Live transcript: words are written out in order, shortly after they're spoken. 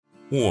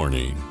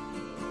Warning,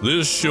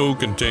 this show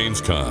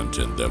contains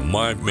content that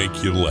might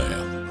make you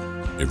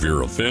laugh. If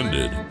you're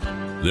offended,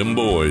 them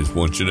boys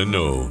want you to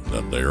know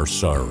that they're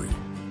sorry.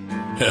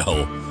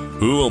 Hell,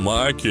 who am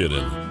I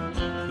kidding?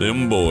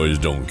 Them boys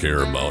don't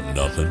care about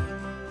nothing.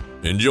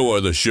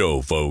 Enjoy the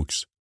show,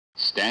 folks.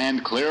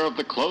 Stand clear of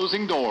the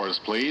closing doors,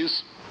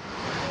 please.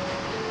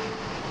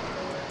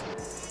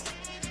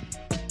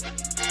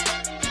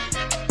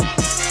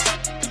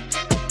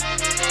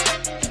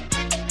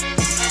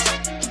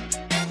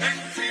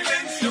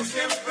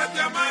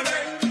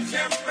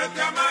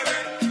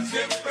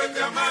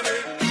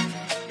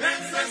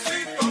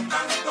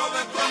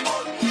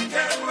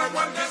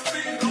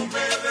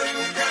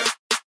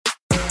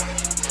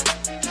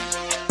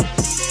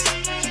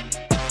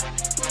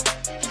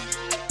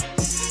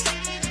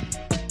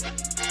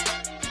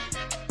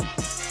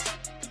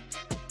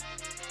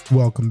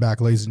 Welcome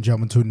back, ladies and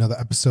gentlemen, to another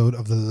episode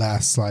of the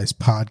Last Slice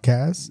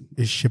Podcast.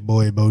 It's your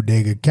boy,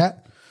 Bodega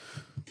Cat,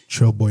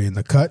 Trill Boy in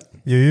the Cut.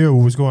 Yo,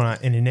 what's going on,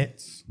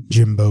 internet?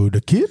 Jimbo the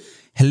Kid.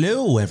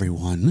 Hello,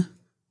 everyone.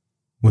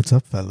 What's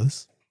up,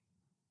 fellas?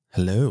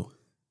 Hello.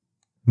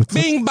 What's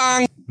Bing up?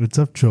 bong. What's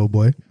up, Trill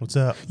Boy? What's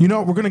up? You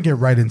know, we're going to get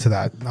right into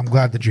that. I'm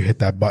glad that you hit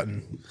that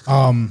button.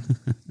 I'm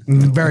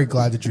very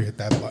glad that you hit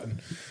that button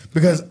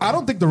because I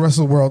don't think the rest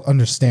of the world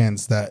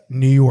understands that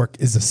New York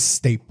is a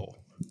staple.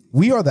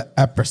 We are the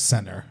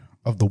epicenter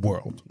of the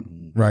world,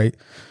 right?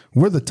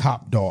 We're the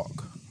top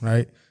dog,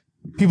 right?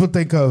 People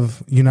think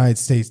of United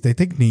States, they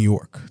think New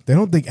York. They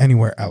don't think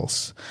anywhere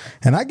else.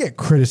 And I get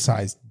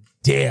criticized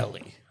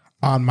daily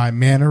on my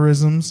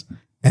mannerisms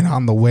and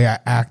on the way I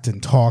act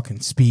and talk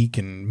and speak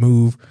and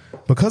move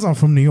because I'm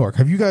from New York.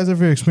 Have you guys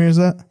ever experienced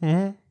that?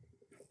 Mm-hmm.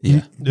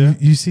 Yeah.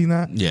 You seen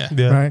that? Yeah.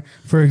 Right?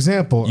 For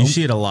example. You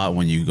see it a lot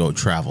when you go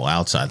travel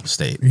outside the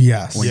state.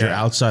 Yes. When you're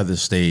outside the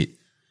state,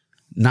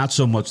 not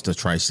so much the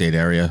tri-state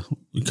area,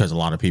 because a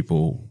lot of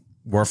people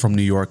were from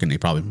New York and they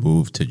probably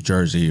moved to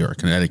Jersey or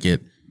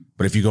Connecticut.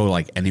 But if you go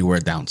like anywhere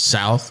down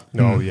south,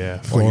 Oh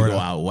yeah, or you go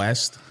out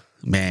west,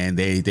 man,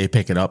 they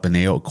pick it up and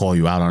they call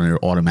you out on it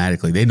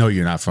automatically. They know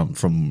you're not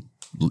from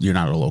you're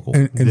not a local.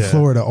 In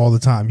Florida all the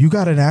time. You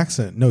got an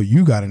accent. No,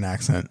 you got an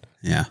accent.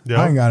 Yeah.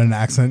 I ain't got an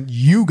accent.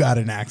 You got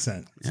an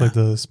accent. It's like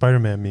the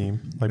Spider-Man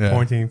meme, like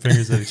pointing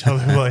fingers at each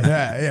other. Like,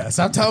 Yeah.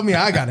 Stop telling me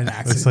I got an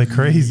accent. It's like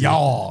crazy.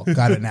 Y'all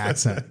got an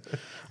accent.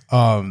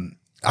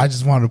 I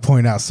just wanted to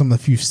point out some of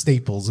the few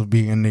staples of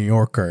being a New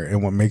Yorker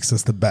and what makes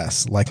us the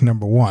best. Like,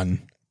 number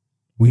one,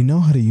 we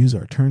know how to use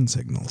our turn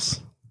signals.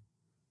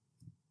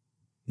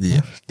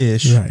 Yeah.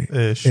 Ish. Right.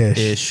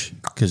 Ish.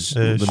 Because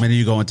the minute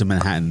you go into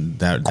Manhattan,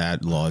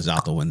 that law is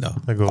out the window.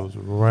 That goes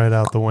right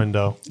out the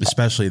window.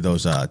 Especially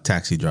those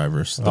taxi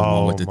drivers, the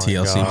one with the my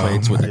TLC God.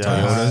 plates with the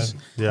Yes. Toyotas.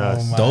 Yes.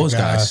 Oh my Those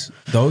God.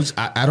 guys,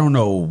 I don't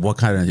know what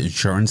kind of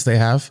insurance they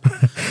have,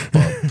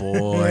 but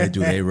boy, do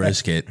they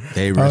risk it.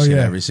 They risk it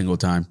every single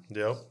time.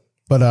 Yep.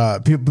 But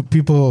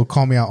people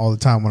call me out all the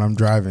time when I'm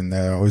driving.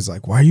 They're always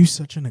like, why are you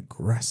such an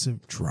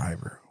aggressive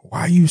driver?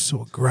 Why are you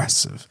so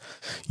aggressive?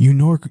 You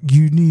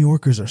New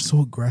Yorkers are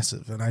so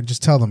aggressive. And I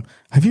just tell them,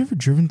 have you ever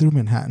driven through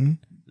Manhattan?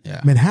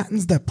 Yeah.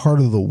 Manhattan's that part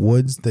of the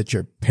woods that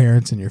your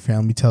parents and your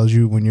family tells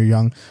you when you're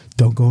young,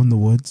 don't go in the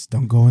woods,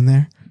 don't go in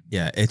there.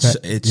 Yeah,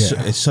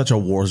 it's such a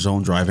war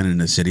zone driving in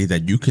the city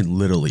that you can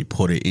literally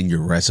put it in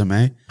your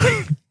resume.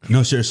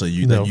 No, seriously,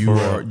 you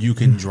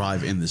can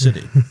drive in the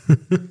city.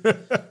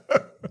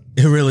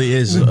 It really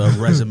is a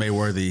resume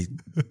worthy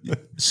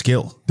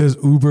skill. Does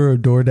Uber or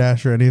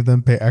DoorDash or any of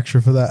them pay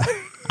extra for that?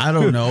 I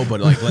don't know,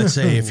 but like, let's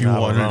say if you I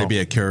don't wanted to know. be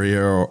a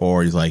courier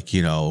or like,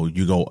 you know,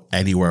 you go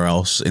anywhere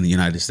else in the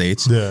United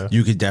States,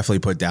 you could definitely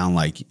put down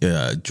like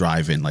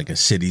drive in like a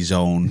city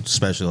zone,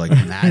 especially like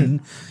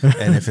Manhattan.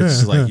 And if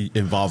it's like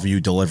involving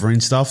you delivering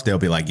stuff, they'll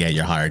be like, yeah,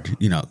 you're hired,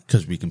 you know,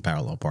 because we can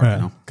parallel park, you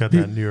know. Got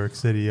that New York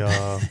City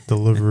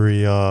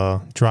delivery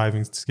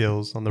driving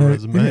skills on the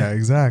resume. Yeah,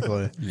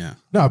 exactly. Yeah.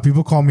 No,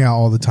 people call me out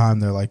all the time.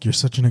 They're like, you're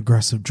such an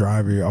aggressive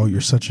driver. Oh,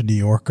 you're such a New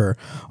Yorker.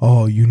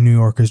 Oh, you New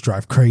Yorkers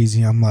drive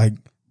crazy. I'm like,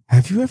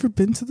 have you ever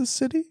been to the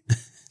city?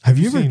 Have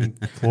you ever Seen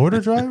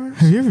Florida drivers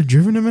have you ever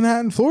driven to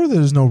Manhattan? Florida,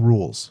 there's no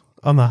rules.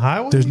 on the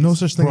highway? There's no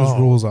such thing as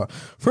rules.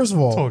 First of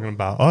all, Talking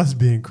about us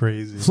being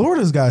crazy.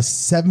 Florida's got a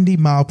 70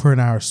 mile per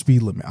hour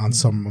speed limit on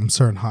some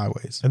certain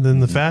highways. And then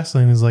the fast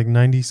lane is like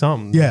 90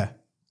 something. Yeah.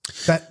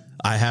 That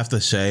I have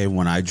to say,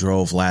 when I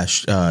drove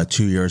 2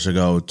 years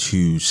ago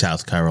to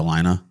South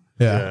Carolina,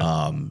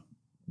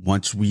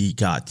 once we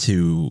got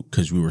to,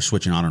 because we were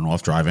switching on and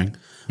off driving,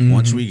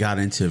 once we got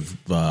into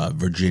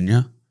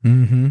Virginia,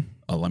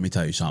 let me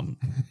tell you something.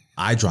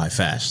 I drive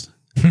fast,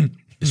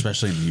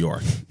 especially in New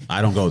York.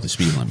 I don't go the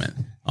speed limit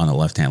on the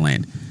left-hand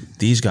lane.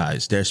 These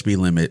guys, their speed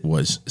limit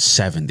was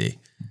 70.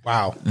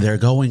 Wow. They're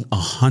going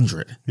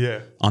 100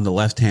 Yeah. on the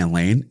left-hand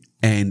lane.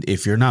 And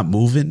if you're not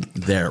moving,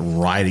 they're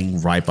riding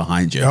right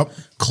behind you,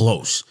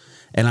 close.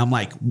 And I'm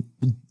like,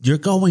 you're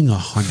going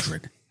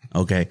 100,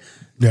 okay?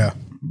 Yeah.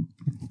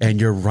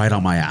 And you're right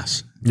on my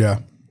ass. Yeah.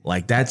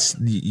 Like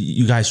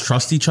you guys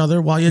trust each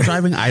other while you're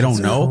driving? I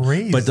don't know.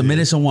 Crazy. But the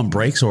minute someone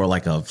breaks or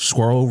like a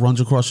squirrel runs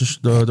across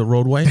the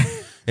roadway,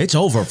 it's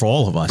over for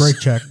all of us. Brake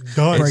check.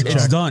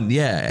 It's done.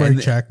 Yeah.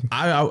 Brake check.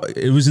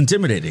 It was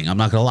intimidating. I'm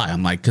not going to lie.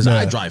 I'm like, because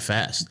I drive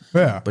fast.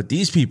 Yeah. But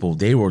these people,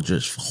 they were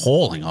just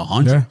hauling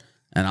 100. Yeah.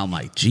 And I'm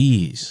like,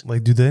 geez.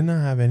 Like, do they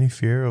not have any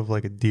fear of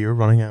like a deer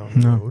running out on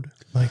the road?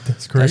 Like,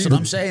 that's crazy. That's what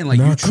I'm saying. Like,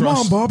 you trust. Come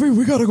on, Bobby.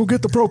 We got to go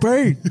get the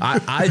propane.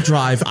 I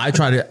drive. I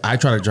try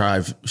to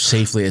drive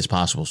safely as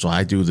possible. So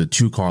I do the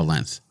 2-car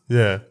length.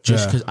 Yeah.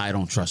 Just because I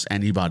don't trust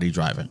anybody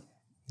driving.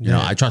 You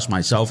know, I trust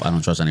myself. I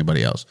don't trust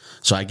anybody else.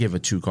 So I give a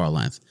 2-car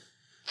length.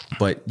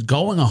 But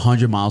going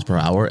 100 miles per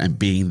hour and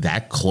being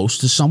that close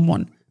to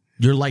someone,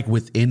 you're like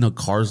within a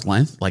car's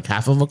length, like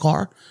half of a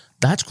car.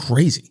 That's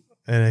crazy.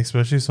 And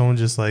especially if someone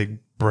just like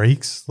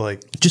brakes,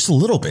 like just a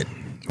little bit.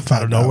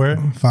 Out of nowhere.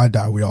 If I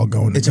die, we all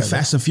going together. It's a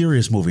Fast and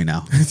Furious movie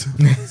now.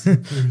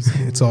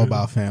 It's all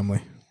about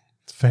family.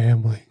 It's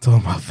family. It's all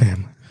about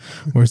family.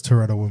 Where's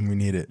Toretto when we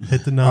need it?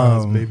 Hit the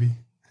nose, baby.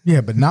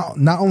 Yeah, but not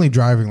only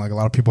driving, like a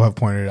lot of people have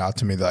pointed it out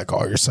to me, they're like,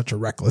 oh, you're such a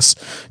reckless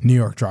New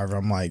York driver.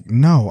 I'm like,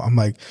 no. I'm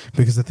like,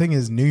 because the thing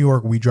is, New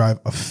York, we drive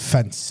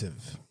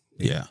offensive.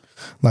 Yeah.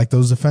 Like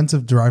those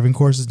offensive driving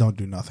courses don't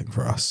do nothing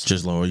for us.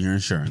 Just lower your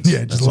insurance.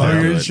 Yeah, just lower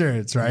your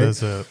insurance, right?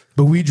 That's it.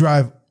 But we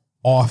drive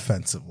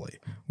offensively,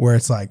 where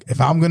it's like,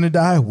 if I'm going to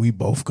die, we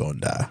both going to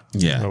die.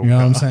 Yeah. You know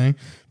what I'm saying?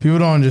 People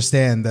don't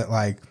understand that,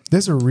 like,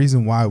 there's a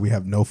reason why we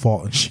have no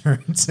fault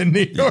insurance in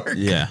New York.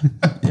 Yeah.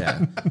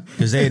 Yeah.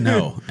 Because they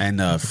know.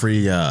 And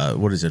free,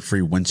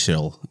 free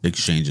windshield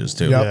exchanges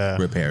too. Yep.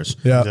 Repairs.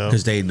 Yeah.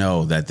 Because they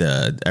know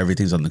that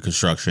everything's under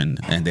construction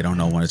and they don't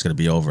know when it's going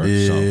to be over.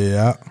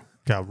 Yeah. So.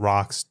 Got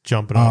rocks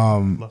jumping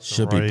up.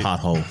 Should be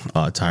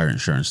pothole tire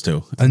insurance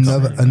too.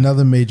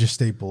 Another major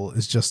staple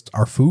is just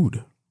our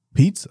food.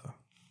 Pizza,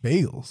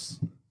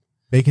 bagels,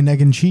 bacon, egg,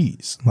 and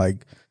cheese.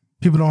 Like,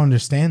 people don't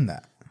understand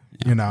that.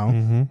 You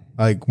know,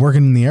 like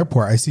working in the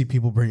airport, I see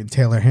people bringing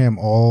Taylor ham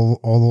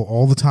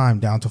all the time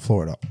down to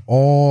Florida,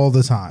 all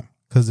the time,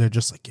 because they're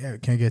just like, yeah, we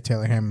can't get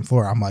Taylor ham in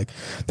Florida. I'm like,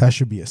 that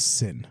should be a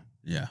sin.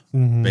 Yeah,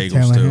 bagels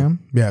Taylor too. ham,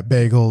 yeah,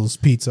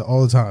 bagels, pizza,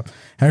 all the time.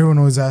 Everyone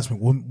always asks me,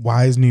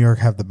 why does New York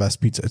have the best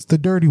pizza? It's the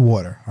dirty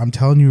water. I'm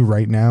telling you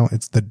right now,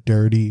 it's the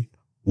dirty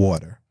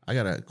water. I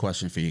got a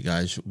question for you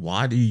guys.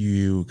 Why do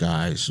you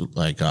guys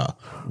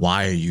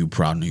why are you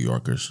proud New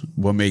Yorkers?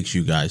 What makes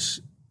you guys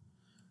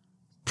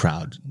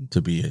proud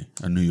to be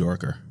a New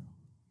Yorker?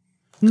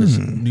 Because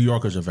New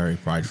Yorkers are very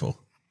prideful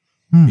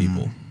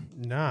people.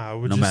 Nah, I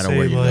would no just matter say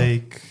where you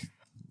like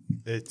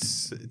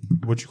it's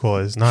what you call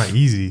it. It's not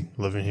easy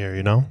living here,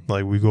 you know?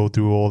 Like we go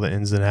through all the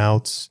ins and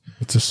outs.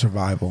 It's a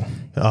survival.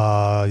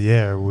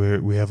 Yeah,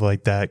 we have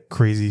like that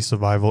crazy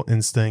survival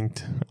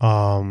instinct.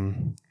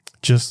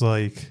 Just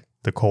like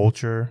the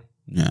culture.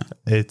 Yeah.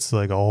 It's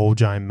like a whole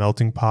giant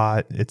melting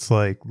pot. It's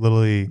like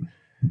literally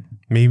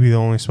maybe the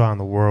only spot in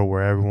the world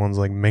where everyone's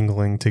like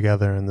mingling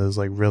together and there's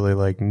like really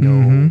like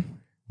no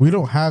we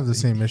don't have the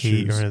same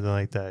issues or anything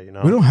like that, you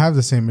know? We don't have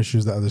the same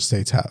issues that other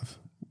states have.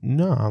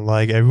 No,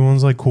 like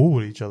everyone's like cool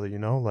with each other, you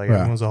know? Like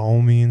everyone's a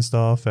homie and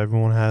stuff.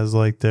 Everyone has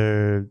like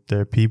their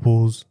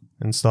peoples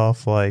and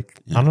stuff. Like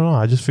I don't know.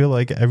 I just feel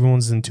like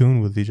everyone's in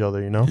tune with each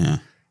other, you know? Yeah.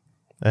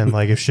 And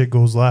like if shit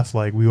goes left,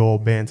 like we all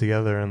band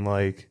together and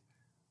like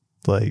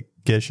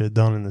get shit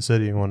done in the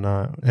city and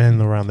whatnot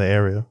and around the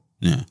area.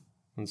 Yeah.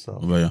 And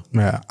stuff.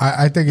 Yeah.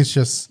 I think it's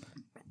just,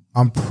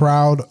 I'm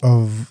proud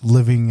of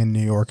living in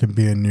New York and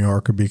being a New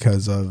Yorker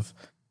because of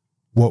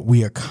what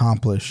we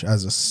accomplish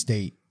as a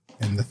state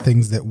and the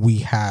things that we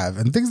have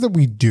and things that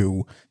we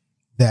do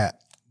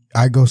that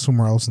I go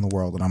somewhere else in the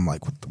world and I'm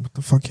like, what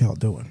the fuck y'all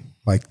doing?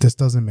 Like, this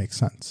doesn't make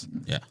sense.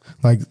 Yeah.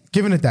 Like,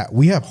 given it that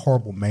we have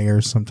horrible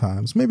mayors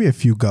sometimes, maybe a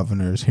few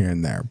governors here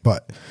and there,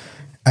 but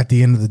at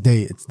the end of the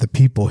day, it's the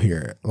people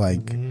here.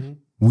 Like,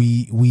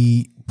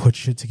 we put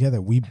shit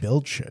together. We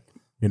build shit.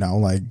 You know,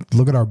 like,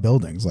 look at our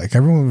buildings. Like,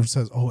 everyone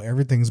says, oh,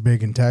 everything's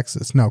big in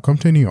Texas. No, come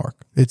to New York.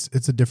 It's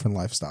a different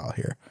lifestyle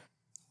here.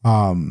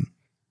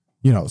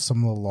 You know,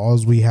 some of the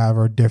laws we have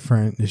are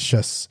different. It's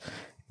just,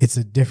 it's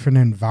a different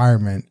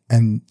environment.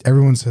 And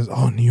everyone says,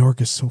 oh, New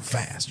York is so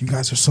fast. You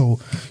guys are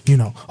so, you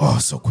know, oh,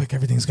 so quick.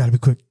 Everything's got to be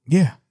quick.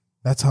 Yeah,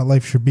 that's how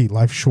life should be.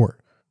 Life's short.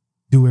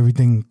 Do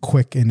everything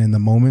quick and in the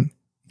moment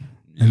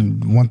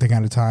and one thing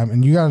at a time.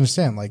 And you got to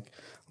understand, like,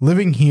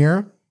 living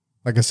here,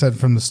 like I said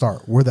from the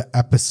start, we're the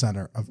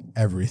epicenter of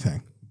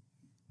everything,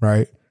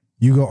 right?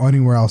 You go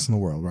anywhere else in the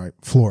world, right?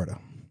 Florida.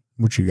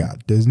 What you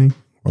got? Disney?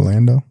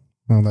 Orlando?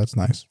 Oh, that's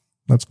nice.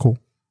 That's cool.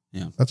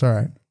 Yeah. That's all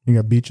right. You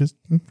got beaches?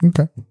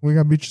 Okay. We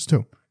got beaches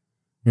too.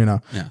 You know,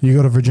 yeah. You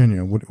go to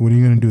Virginia. What are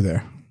you going to do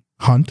there?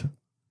 Hunt?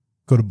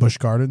 Go to Busch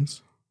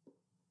Gardens?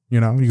 You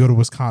know, you go to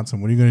Wisconsin.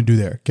 What are you going to do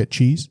there? Get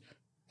cheese?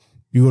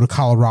 You go to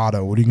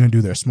Colorado. What are you going to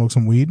do there? Smoke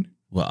some weed?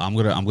 Well, I'm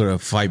gonna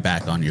fight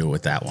back on you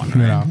with that one.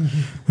 Right?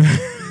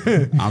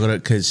 Yeah.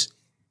 Because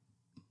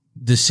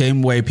the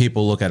same way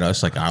people look at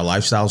us, like our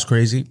lifestyle's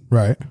crazy.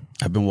 Right.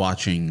 I've been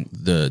watching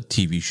the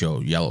TV show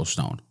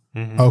Yellowstone.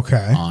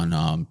 Okay.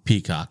 On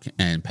Peacock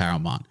and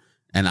Paramount,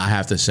 and I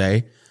have to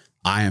say,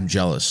 I am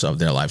jealous of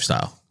their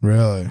lifestyle.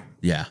 Really?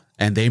 Yeah.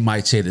 And they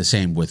might say the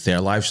same with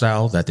their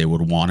lifestyle, that they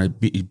would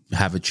want to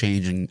have a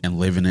change and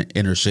live in an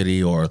inner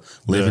city or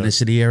live in a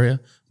city area.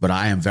 But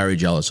I am very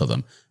jealous of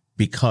them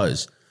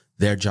because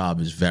their job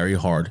is very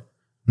hard,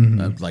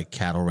 like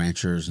cattle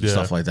ranchers and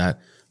stuff like that.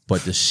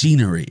 But the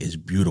scenery is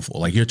beautiful.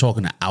 Like, you're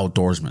talking to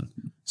outdoorsmen.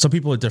 Some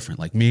people are different.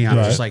 Like me, I'm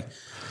just like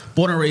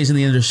born and raised in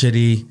the inner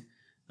city.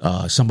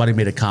 Somebody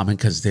made a comment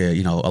because they're,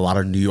 you know, a lot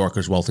of New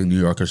Yorkers, wealthy New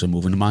Yorkers, are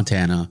moving to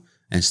Montana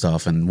and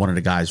stuff. And one of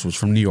the guys was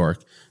from New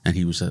York, and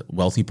he was a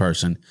wealthy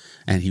person,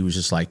 and he was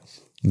just like,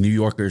 New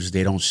Yorkers,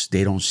 they don't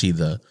see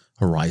the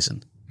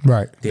horizon.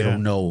 Right. They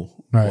don't know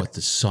what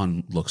the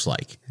sun looks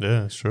like.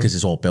 Yeah, it's true. Because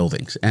it's all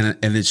buildings. And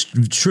it's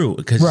true.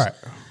 Because,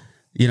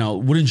 you know,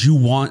 wouldn't you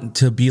want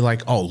to be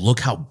like, oh, look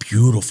how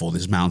beautiful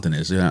this mountain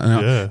is? You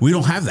know, we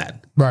don't have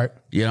that. Right.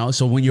 You know,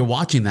 so when you're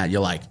watching that,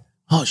 you're like,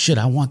 oh, shit,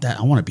 I want that.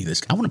 I want to be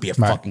this. I want to be a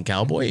fucking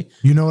cowboy.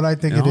 You know what I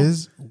think it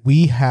is?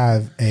 We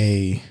have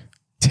a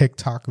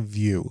TikTok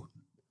view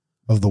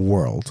of the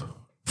world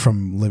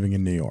from living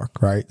in New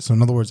York, right? So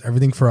in other words,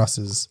 everything for us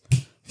is a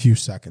few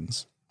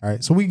seconds,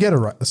 right? So we get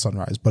a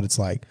sunrise, but it's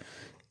like,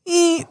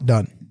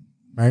 done,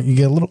 right? You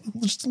get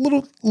just a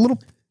little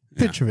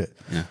pitch of it.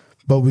 Yeah.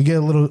 But we get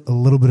a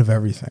little bit of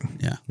everything.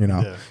 Yeah. You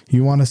know,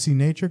 you want to see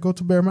nature, go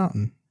to Bear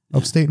Mountain,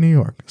 upstate New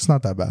York. It's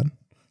not that bad.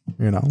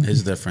 You know,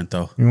 it's different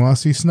though. You want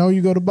to see snow,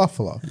 you go to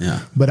Buffalo.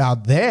 Yeah. But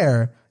out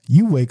there,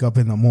 you wake up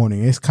in the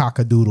morning, it's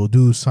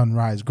cock-a-doodle-doo,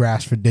 sunrise,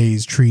 grass for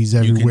days, trees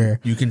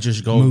everywhere. You can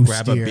just go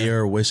grab a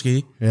beer or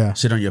whiskey,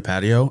 sit on your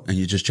patio, and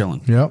you're just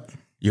chilling. Yep.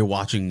 You're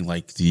watching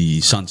like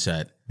the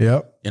sunset.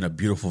 Yep. In a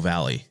beautiful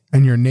valley.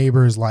 And your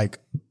neighbor is like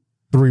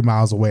 3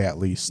 miles away at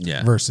least.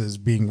 Yeah. Versus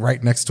being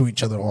right next to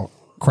each other, all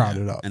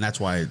crowded up. And that's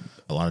why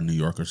a lot of New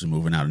Yorkers are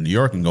moving out of New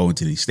York and going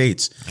to these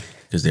states,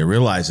 because they're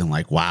realizing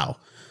like, wow,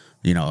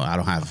 you know, I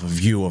don't have a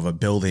view of a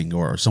building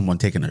or someone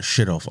taking a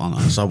shit off on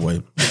a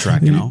subway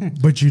track, you know?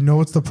 But you know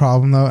what's the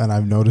problem though? And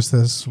I've noticed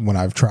this when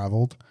I've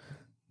traveled.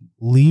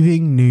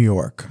 Leaving New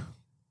York,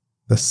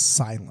 the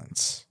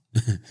silence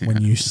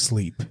when you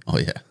sleep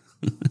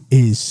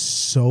is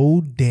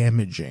so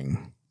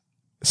damaging.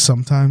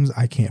 Sometimes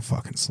I can't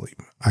fucking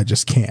sleep. I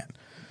just can't,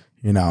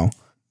 you know?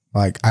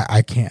 Like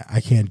I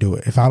can't do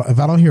it. If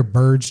I don't hear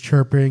birds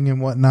chirping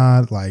and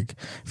whatnot, like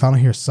if I don't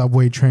hear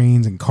subway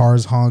trains and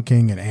cars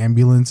honking and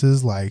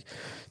ambulances, like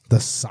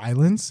the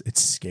silence,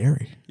 it's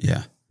scary.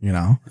 Yeah. You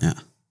know? Yeah.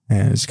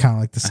 And it's kind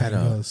of like the I had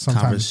a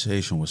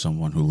conversation with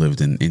someone who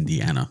lived in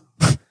Indiana,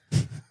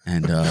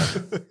 and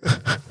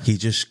he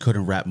just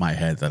couldn't wrap my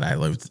head that I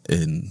lived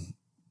in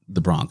the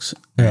Bronx.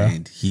 Yeah.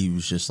 And he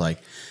was just like,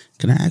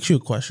 can I ask you a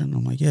question?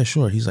 I'm like, yeah,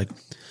 sure. He's like,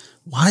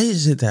 why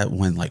is it that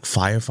when like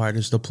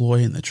firefighters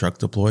deploy and the truck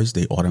deploys,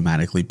 they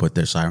automatically put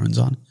their sirens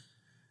on?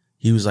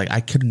 He was like, I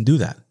couldn't do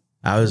that.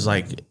 I was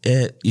like,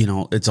 you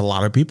know, it's a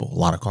lot of people, a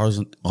lot of cars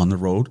on the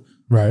road.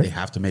 Right. They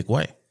have to make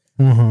way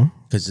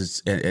because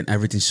it's and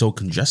everything's so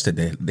congested.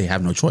 They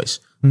have no choice.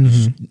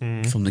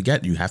 From the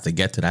get, you have to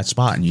get to that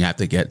spot, and you have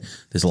to get.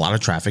 There's a lot of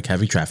traffic,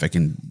 heavy traffic,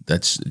 and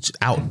it's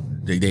out.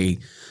 They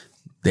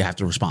have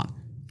to respond.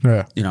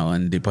 Yeah. You know,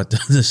 and they put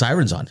the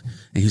sirens on,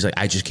 and he's like,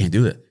 I just can't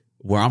do that.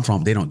 Where I'm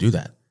from, they don't do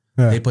that.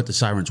 Yeah. They put the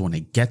sirens when they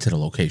get to the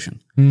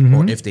location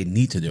or if they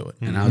need to do it.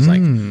 And I was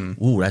like,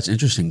 ooh, that's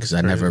interesting, because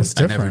I never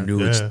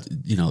knew it's,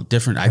 you know,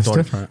 different. I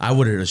thought I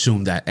would have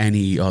assumed that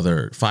any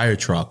other fire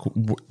truck,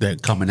 they're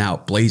coming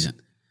out blazing,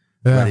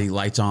 ready,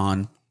 lights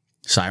on,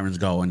 sirens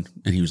going.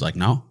 And he was like,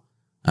 no.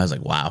 I was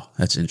like, wow,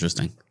 that's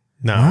interesting.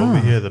 No, over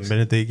here, the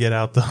minute they get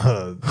out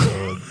the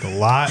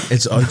lot,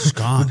 it's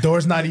gone. The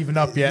door's not even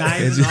up yet.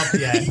 Not even up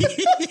yet.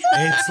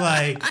 It's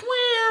like,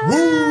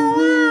 woo,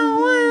 woo,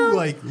 woo,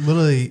 like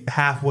literally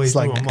halfway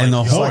through. Like, and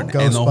the horn, like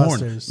and the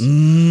horn,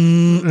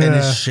 and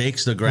it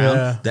shakes the ground.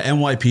 Yeah. The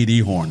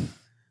NYPD horn,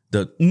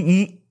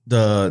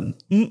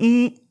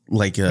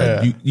 like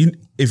you,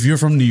 if you're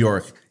from New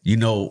York, you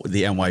know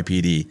the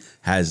NYPD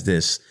has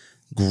this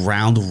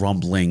ground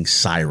rumbling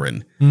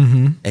siren,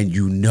 and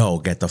you know,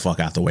 get the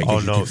fuck out the way.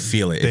 You can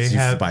feel it.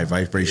 It's by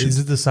vibration. Is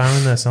it the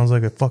siren that sounds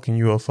like a fucking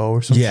UFO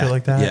or some shit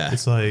like that? Yeah.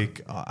 It's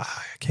like I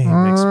can't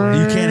even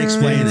explain. You can't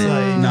explain it.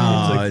 Like,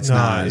 No, it's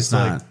not. It's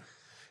not. Like,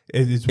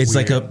 it's weird.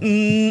 like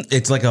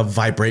it's like a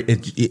vibrate.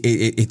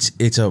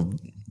 It's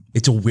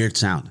a weird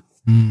sound.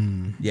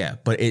 Yeah,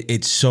 but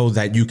it's so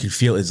that you can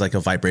feel it's like a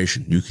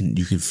vibration. You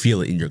can feel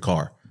it in your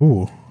car.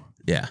 Ooh.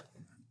 Yeah.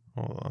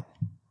 Hold on.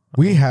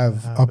 We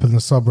have up in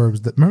the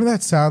suburbs remember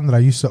that sound that I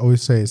used to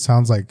always say? It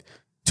sounds like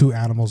two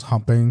animals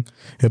humping.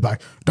 It'd be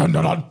like dun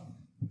dun dun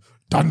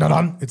dun dun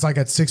dun. It's like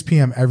at 6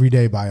 p.m. every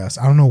day by us.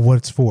 I don't know what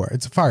it's for.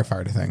 It's a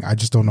firefighter thing. I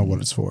just don't know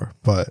what it's for.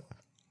 But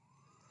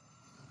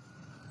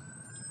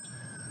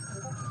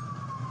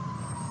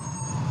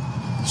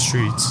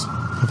streets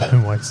of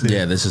NYC.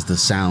 Yeah, this is the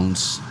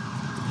sounds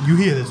you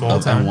hear this all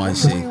of the time.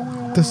 NYC.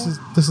 This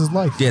is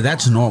life. Yeah,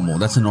 that's normal.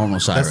 That's a normal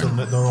siren.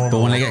 normal. But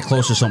when they get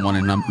close to someone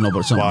and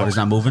somebody's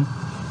not moving,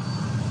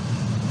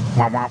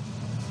 Wah, wah.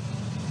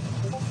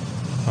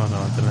 Oh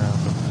no, it didn't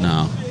happen.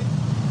 no.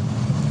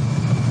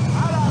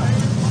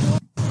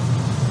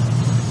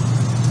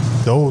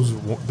 Those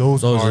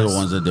are the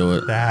ones that do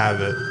it. They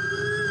have it.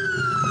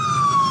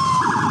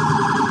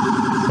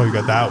 Oh, you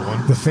got that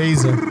one. The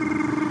phaser.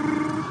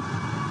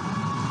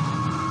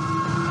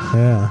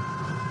 Yeah.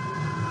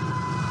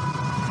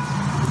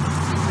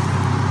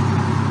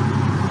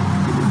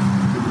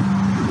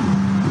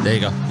 There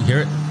you go. You hear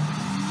it?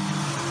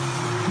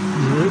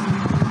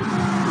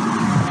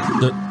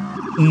 The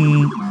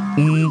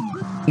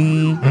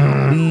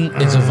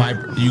it's a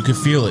vibe. You can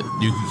feel it.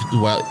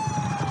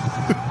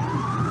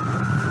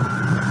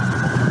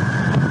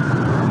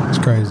 It's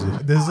crazy.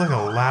 This is like a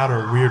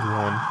louder, weird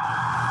one.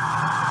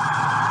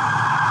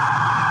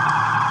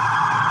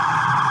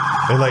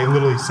 It like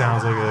literally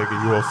sounds like a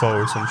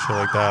UFO or some shit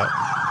like that.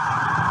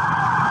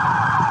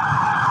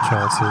 I'm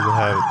trying to see if they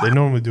have it. They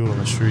normally do it on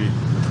the street.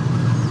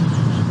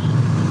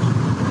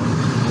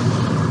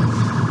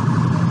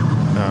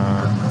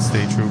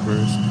 State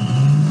troopers.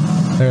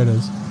 There it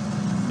is.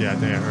 Yeah, I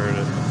think I heard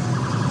it.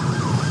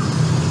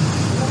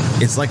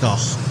 It's like a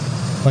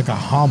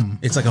hum.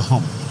 It's like a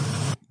hum.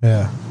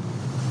 Yeah.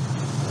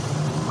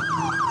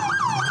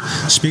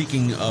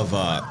 Speaking of,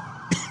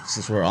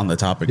 since we're on the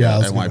topic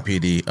of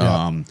NYPD,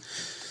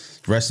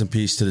 rest in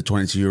peace to the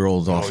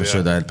 22-year-old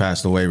officer that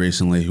passed away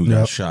recently who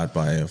got shot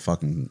by a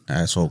fucking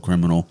asshole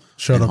criminal.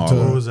 Showed up to,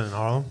 what was it, in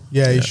Harlem?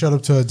 Yeah, he showed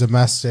up to a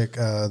domestic.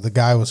 The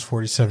guy was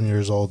 47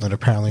 years old, and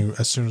apparently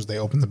as soon as they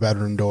opened the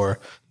bedroom door,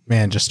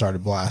 man just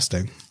started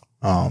blasting.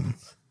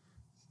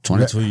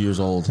 22 years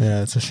old.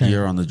 Yeah, it's a shame.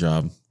 Year on the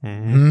job.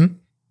 Mm-hmm.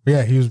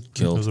 Yeah, he was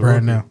killed. Was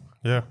brand new.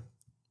 Yeah.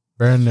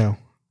 Brand new.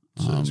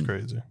 It's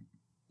crazy.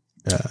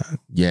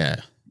 Yeah.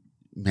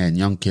 Man,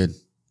 young kid,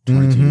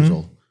 22 years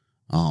old.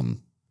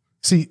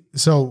 See,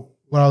 so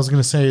what I was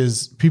going to say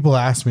is people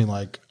ask me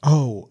like,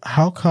 oh,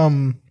 how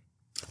come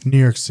New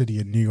York City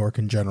and New York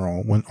in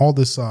general, when all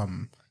this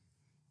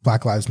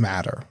Black Lives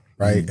Matter,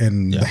 right,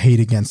 and the hate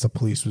against the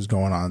police was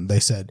going on, they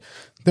said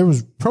there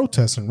was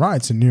protests and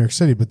riots in New York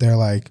City, but they're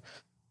like,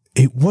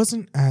 it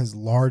wasn't as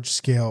large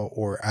scale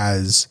or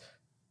as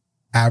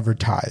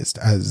advertised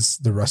as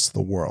the rest of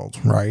the world,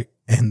 right?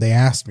 And they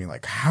asked me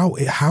like, how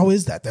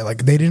is that? They're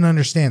like, they didn't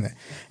understand it.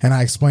 And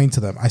I explained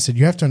to them, I said,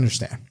 you have to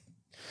understand.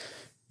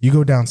 You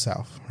go down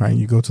south, right?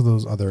 You go to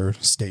those other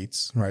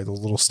states, right? Those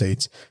little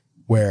states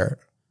where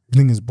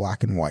everything is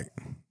black and white,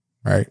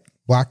 right?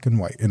 Black and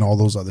white in all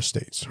those other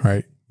states,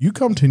 right? You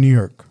come to New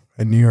York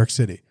and New York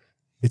City,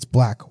 it's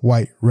black,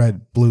 white,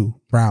 red, blue,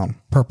 brown,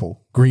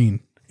 purple, green,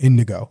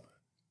 indigo.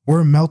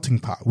 We're a melting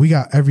pot. We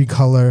got every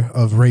color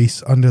of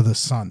race under the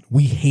sun.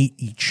 We hate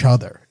each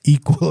other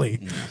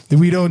equally.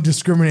 We don't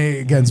discriminate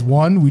against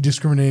one. We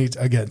discriminate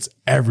against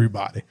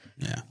everybody.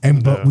 Yeah.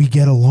 But we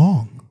get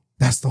along.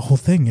 That's the whole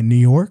thing. In New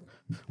York,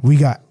 we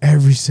got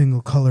every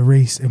single color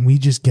race and we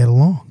just get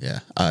along.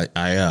 Yeah.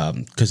 I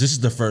because this is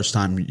the first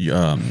time,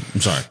 I'm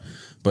sorry,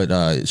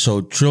 but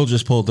so Trill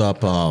just pulled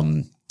up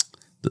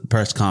the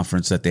press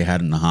conference that they had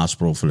in the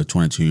hospital for the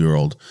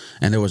 22-year-old.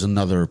 And there was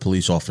another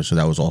police officer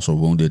that was also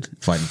wounded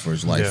fighting for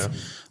his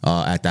life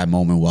at that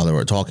moment while they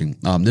were talking.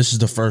 This is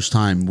the first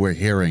time we're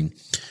hearing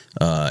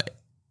the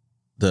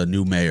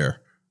new mayor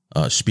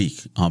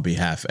speak on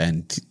behalf,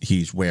 and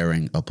he's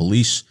wearing a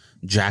police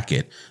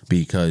jacket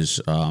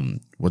because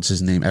what's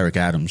his name, Eric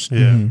Adams,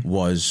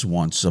 was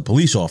once a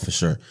police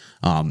officer.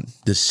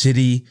 The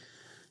city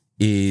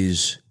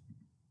is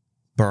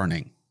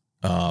burning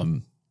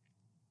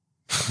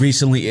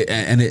recently,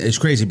 and it's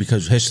crazy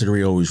because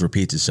history always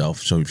repeats itself.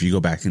 So if you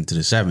go back into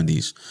the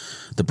 70s,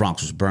 the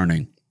Bronx was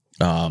burning,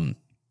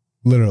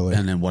 literally,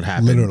 and then what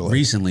happened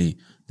recently,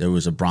 there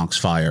was a Bronx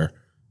fire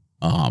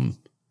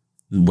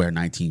where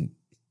 19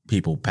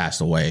 people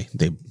passed away.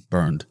 They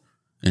burned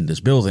in this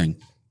building.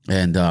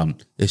 And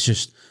it's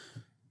just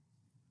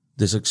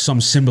there's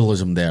some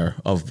symbolism there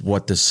of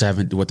what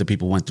the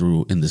people went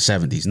through in the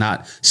 70s.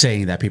 Not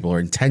saying that people are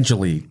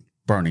intentionally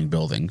burning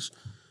buildings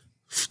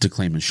to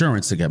claim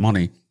insurance to get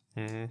money.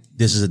 Mm-hmm.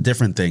 This is a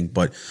different thing.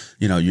 But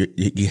you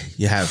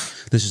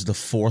have this is the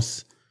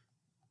fourth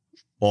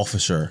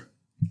officer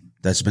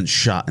that's been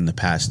shot in the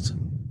past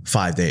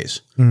 5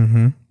 days.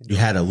 Mm-hmm. You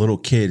had a little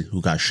kid who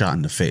got shot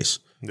in the face.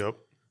 Yep.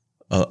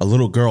 A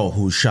little girl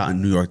who was shot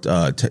in New York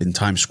in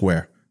Times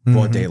Square.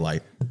 Broad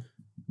daylight.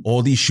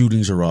 All these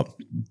shootings are up.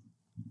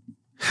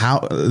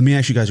 Let me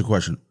ask you guys a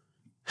question.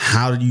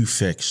 How do you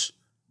fix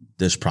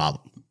this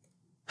problem?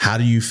 How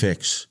do you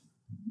fix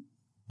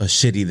a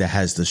city that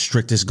has the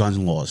strictest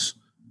gun laws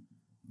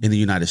in the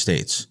United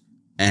States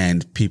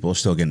and people are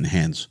still getting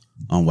hands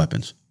on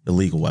weapons,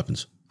 illegal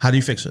weapons? How do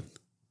you fix it?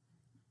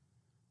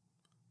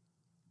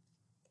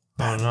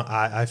 I don't know.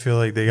 I feel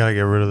like they got to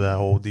get rid of that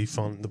whole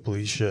defund the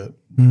police shit,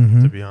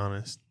 to be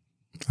honest.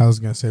 I was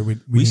going to say,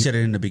 we said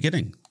it in the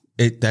beginning.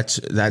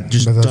 That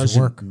just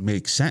doesn't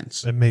make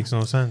sense. It makes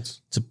no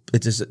sense.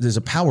 There's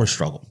a power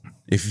struggle.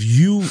 If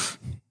you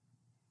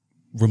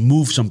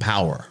remove some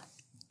power,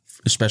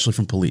 especially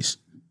from police,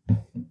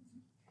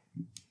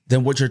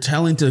 then what you're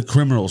telling to the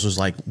criminals is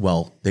like,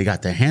 well, they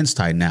got their hands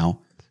tied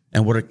now,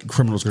 and what are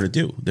criminals going to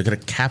do? They're going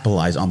to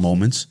capitalize on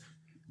moments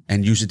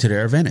and use it to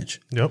their advantage.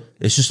 Yep.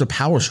 It's just a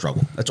power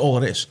struggle. That's all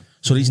it is.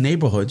 So these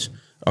neighborhoods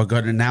are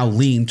going to now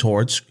lean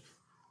towards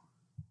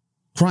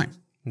crime.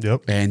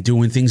 Yep. And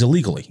doing things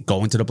illegally,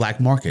 going to the black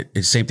market.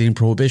 It's the same thing in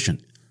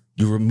prohibition.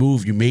 You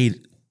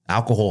made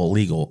alcohol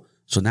illegal.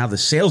 So now the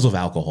sales of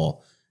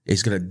alcohol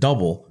is going to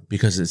double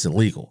because it's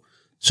illegal.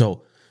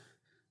 So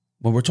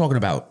when we're talking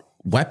about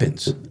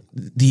weapons,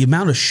 the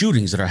amount of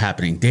shootings that are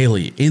happening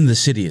daily in the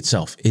city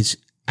itself is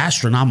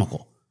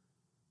astronomical,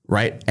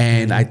 right?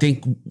 And I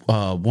think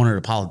one of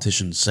the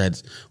politicians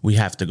said we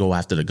have to go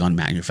after the gun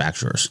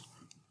manufacturers.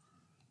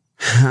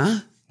 Huh?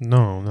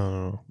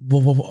 No.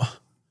 Well,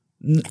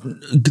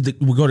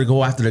 we're going to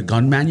go after the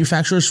gun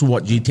manufacturers. So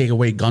what? Do you take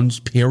away guns,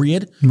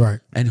 period? Right.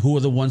 And who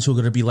are the ones who are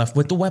going to be left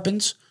with the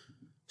weapons?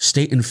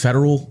 State and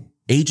federal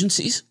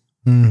agencies.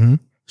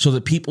 So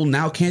that people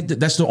now can't.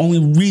 That's the only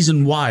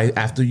reason why.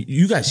 After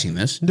you guys seen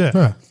this,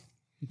 Yeah.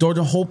 during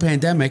the whole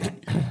pandemic,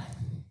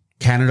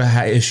 Canada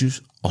had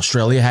issues.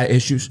 Australia had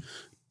issues.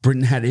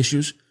 Britain had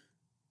issues,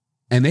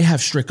 and they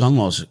have strict gun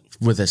laws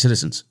with their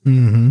citizens.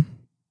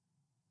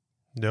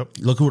 Yep.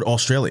 Look at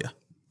Australia.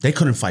 They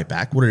couldn't fight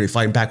back. What are they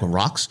fighting back with?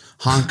 Rocks?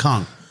 Hong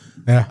Kong.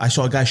 Yeah. I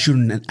saw a guy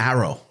shooting an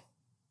arrow.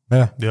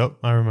 Yeah. Yep.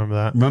 I remember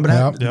that. Remember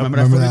that? Yep. Remember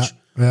that Remember footage?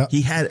 that. Yeah.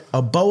 He had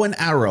a bow and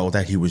arrow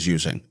that he was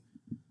using.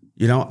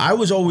 You know, I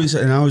was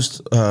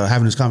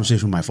having this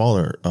conversation with my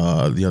father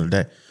the other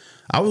day.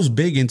 I was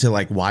big into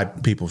like why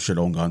people should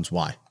own guns.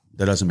 Why?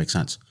 That doesn't make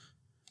sense.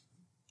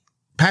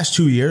 Past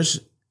 2 years,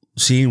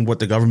 seeing what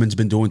the government's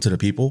been doing to the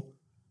people,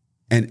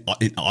 and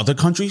in other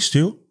countries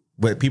too,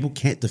 where people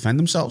can't defend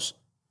themselves.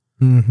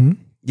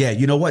 Yeah,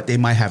 you know what? They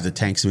might have the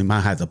tanks, they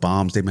might have the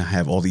bombs, they might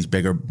have all these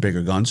bigger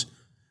guns.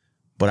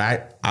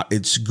 But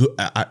it's good.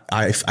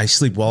 I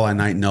sleep well at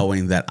night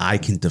knowing that I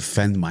can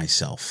defend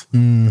myself.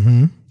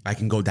 I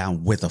can go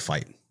down with a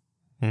fight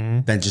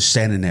than just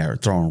standing there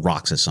throwing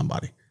rocks at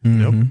somebody.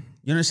 Yep.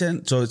 You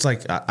understand? So it's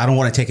like, I don't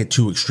want to take it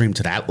too extreme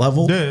to that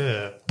level.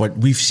 Yeah. But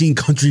we've seen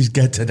countries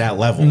get to that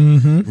level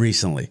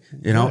recently,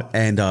 you know?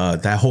 And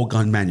that whole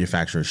gun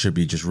manufacturer should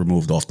be just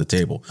removed off the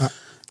table.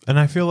 And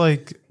I feel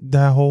like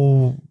that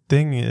whole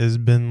thing has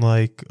been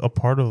like a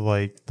part of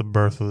like the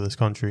birth of this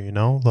country, you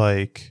know?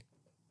 Like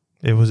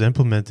it was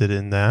implemented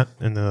in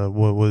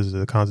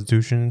the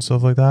Constitution and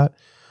stuff like that.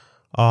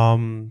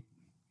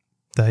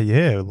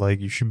 Like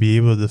you should be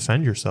able to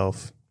defend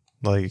yourself,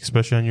 like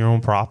especially on your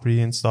own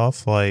property and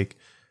stuff. Like,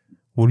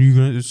 what are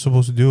you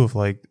supposed to do if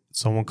like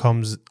someone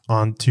comes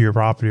onto your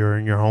property or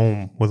in your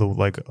home with a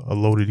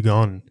loaded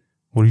gun?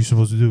 What are you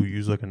supposed to do?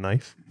 Use like a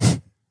knife?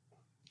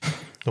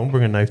 Don't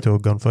bring a knife to a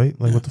gunfight.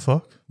 Like, what the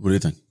fuck? What do you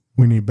think?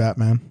 We need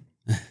Batman.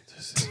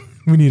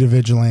 We need a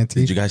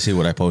vigilante. Did you guys see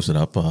what I posted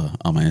up on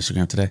my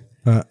Instagram today?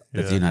 That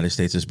the United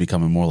States is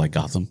becoming more like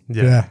Gotham.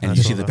 Yeah. And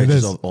you see the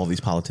pictures of all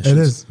these politicians.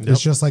 It is. Yep.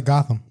 It's just like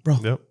Gotham. Bro.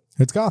 Yep.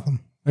 It's Gotham.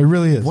 It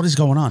really is. What is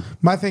going on?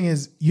 My thing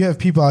is, you have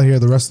people out here,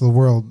 the rest of the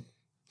world,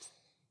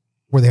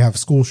 where they have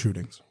school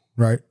shootings,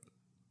 right?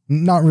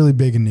 Not really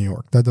big in New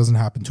York. That doesn't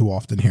happen too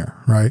often here,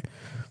 right?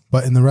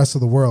 But in the rest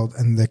of the world,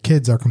 and the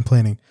kids are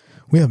complaining,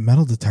 we have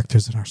metal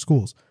detectors in our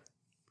schools.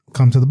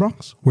 Come to the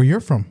Bronx, where you're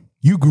from.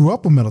 You grew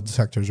up with metal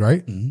detectors,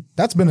 right?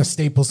 That's been a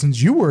staple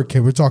since you were a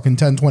kid. We're talking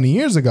 10, 20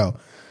 years ago.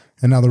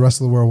 And now the rest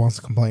of the world wants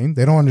to complain.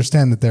 They don't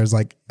understand that there's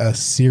like a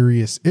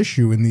serious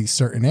issue in these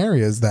certain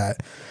areas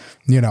that,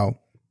 you know,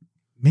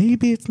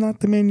 maybe it's not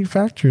the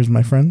manufacturers,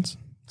 my friends.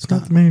 It's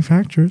not the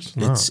manufacturers.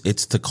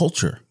 It's the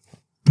culture.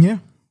 Yeah.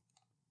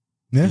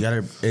 You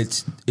gotta.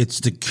 It's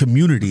the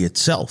community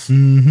itself.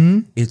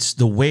 It's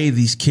the way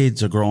these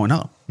kids are growing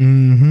up.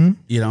 You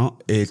know,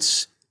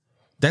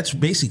 that's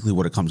basically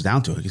what it comes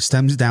down to. It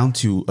stems down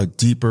to a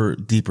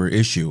deeper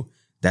issue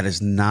that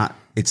is not.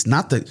 It's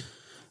not the.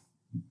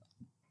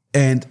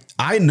 And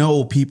I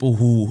know people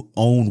who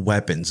own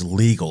weapons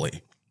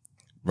legally,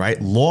 right?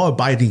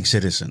 Law-abiding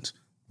citizens,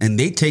 and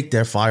they take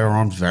their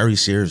firearms very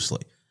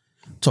seriously.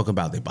 Talk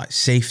about they buy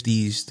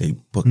safeties, they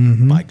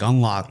buy gun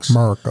locks.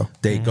 America.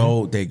 They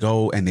go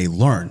and they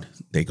learn.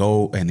 They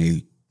go and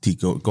they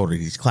go to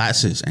these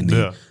classes, and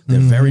they're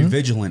very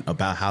vigilant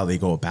about how they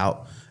go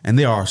about. And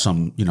there are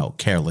some, you know,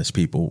 careless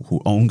people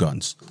who own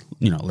guns.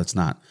 You know, let's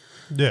not,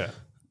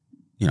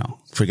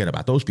 forget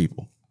about those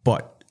people.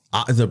 But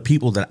the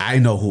people that I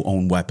know who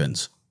own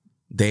weapons,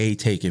 they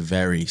take it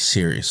very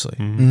seriously.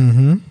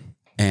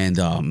 And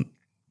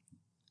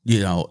you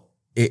know,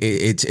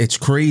 it's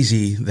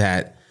crazy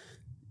that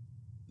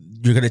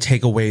you're going to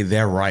take away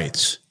their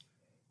rights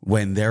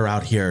when they're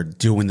out here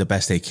doing the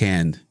best they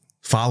can,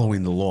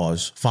 following the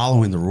laws,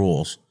 following the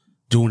rules,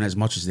 doing as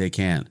much as they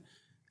can.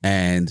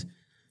 And,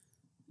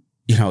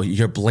 you know,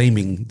 you're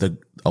blaming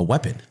a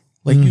weapon.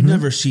 Like, you've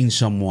never seen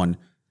someone,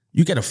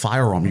 you get a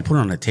firearm, you put it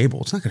on a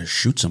table, it's not going to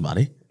shoot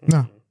somebody.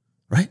 No.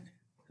 Right?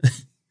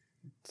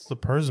 It's the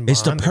person behind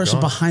It's the person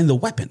behind the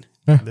weapon.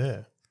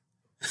 Yeah.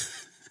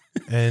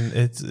 And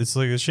it's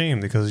like a shame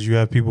because you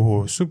have people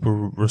who are super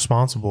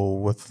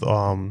responsible with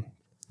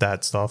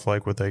that stuff,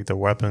 like with like their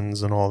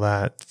weapons and all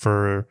that,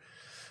 for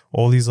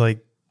all these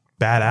like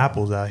bad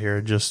apples out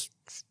here just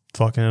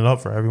fucking it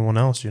up for everyone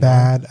else, you know?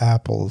 Bad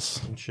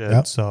apples. And shit.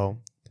 Yep. So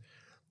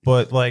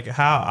But like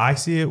how I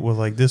see it with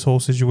like this whole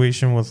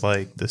situation with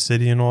like the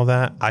city and all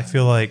that, I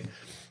feel like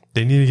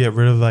they need to get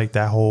rid of like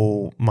that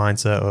whole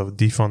mindset of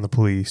defund the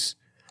police,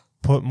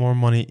 put more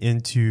money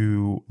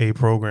into a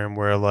program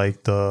where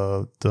like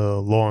the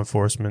law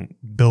enforcement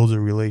builds a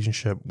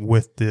relationship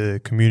with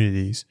the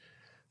communities,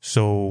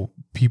 so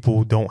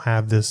people don't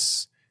have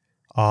this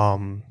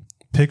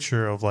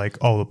picture of like,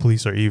 oh, the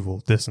police are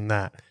evil, this and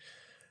that.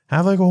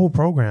 Have like a whole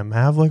program,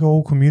 have like a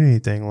whole community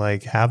thing,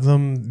 like have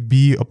them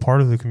be a part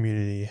of the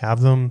community,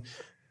 have them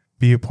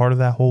be a part of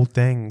that whole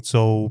thing,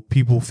 so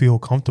people feel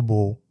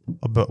comfortable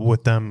about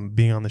with them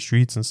being on the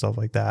streets and stuff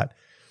like that.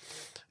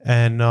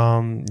 And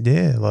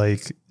yeah,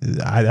 like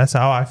that's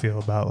how I feel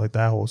about like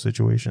that whole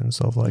situation and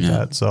stuff like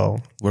that. So,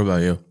 what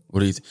about you? What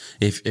do you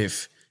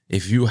if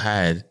you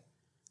had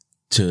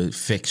to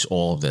fix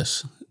all of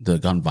this, the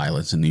gun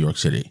violence in New York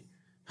City,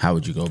 how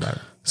would you go about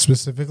it?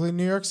 Specifically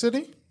New York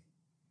City?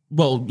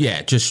 Well,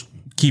 yeah, just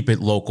keep it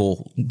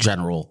local,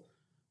 general,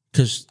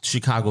 because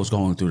Chicago's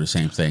going through the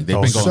same thing.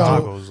 They've been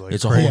going through.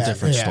 It's a whole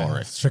different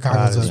story.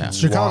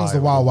 Chicago's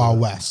the Wild Wild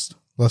West.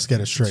 Let's get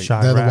it straight.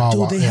 They're the Wild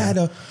Wild. They had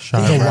a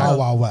Wild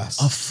Wild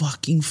West. A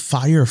fucking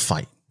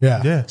firefight.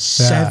 Yeah.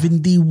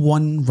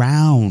 71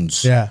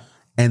 rounds. Yeah.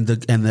 And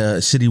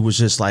the city was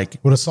just like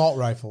with assault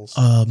rifles.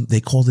 They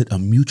called it a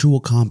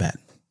mutual combat.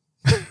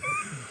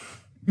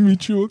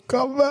 Mutual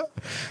combat.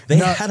 They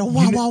had a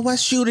Wild Wild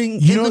West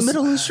shooting in the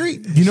middle of the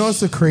street. You know what's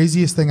the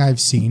craziest thing I've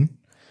seen?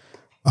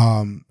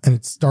 And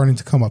it's starting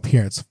to come up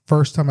here. It's the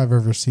first time I've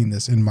ever seen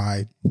this in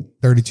my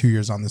 32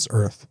 years on this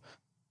earth.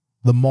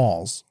 The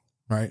malls,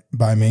 right,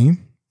 by me,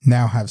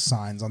 now have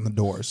signs on the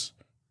doors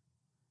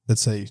that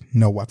say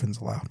no weapons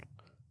allowed.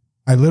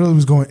 I literally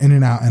was going in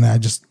and out, and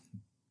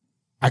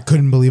I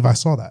couldn't believe I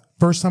saw that.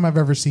 First time I've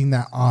ever seen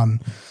that on,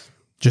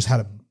 just had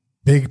a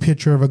big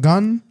picture of a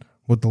gun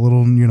with the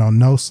little,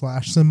 no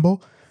 /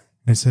 symbol.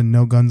 And it said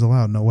no guns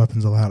allowed, no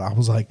weapons allowed. I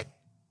was like,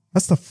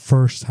 that's the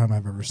first time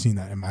I've ever seen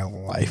that in my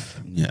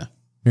life. Yeah.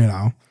 And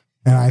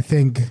I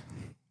think,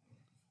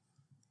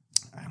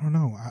 I don't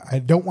know. I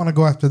don't want to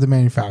go after the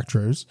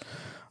manufacturers.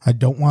 I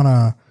don't want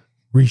to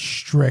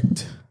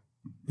restrict,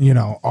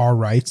 our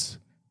rights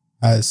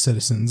as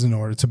citizens in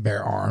order to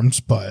bear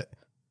arms, but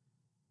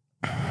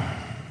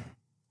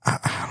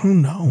I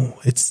don't know.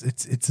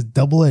 It's a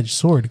double-edged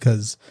sword,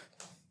 because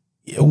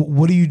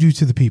what do you do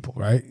to the people,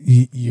 right?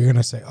 You're going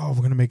to say, oh, we're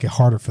going to make it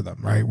harder for them,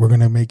 right? We're going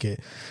to make it,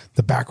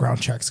 the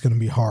background check's going to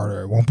be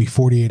harder. It won't be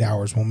 48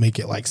 hours. We'll make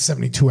it like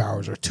 72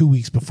 hours or 2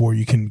 weeks before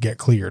you can get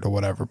cleared or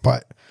whatever.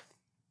 But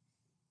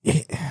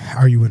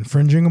are you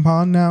infringing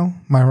upon now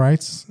my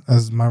rights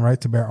as my right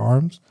to bear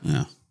arms?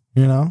 Yeah.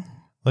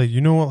 Like,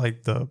 what,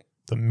 like the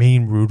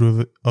main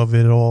root of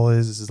it all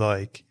is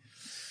like,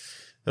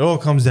 it all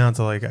comes down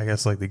to like, I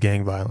guess like the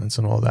gang violence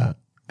and all that.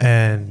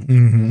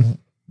 And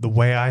the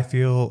way I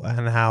feel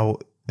and how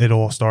it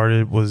all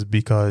started was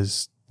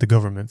because the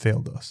government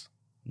failed us.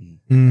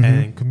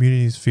 And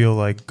communities feel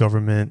like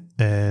government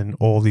and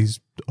all these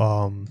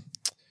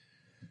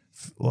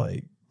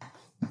like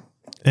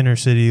inner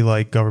city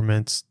like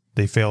governments,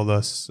 they failed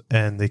us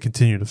and they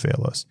continue to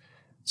fail us.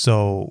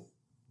 So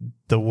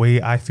the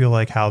way I feel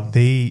like how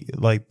they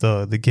like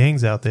the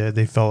gangs out there,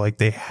 they felt like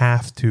they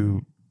have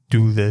to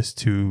do this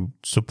to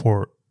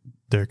support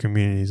their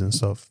communities and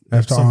stuff,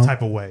 some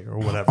type of way or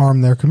whatever.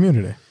 Arm their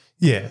community.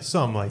 Yeah,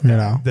 something like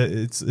that. That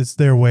it's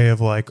their way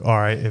of like, all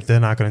right, if they're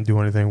not going to do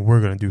anything, we're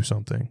going to do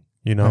something,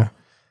 Yeah.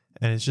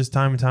 And it's just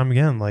time and time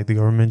again, like the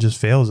government just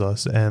fails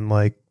us. And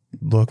like,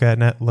 look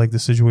at like the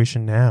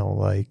situation now,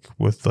 like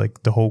with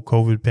like the whole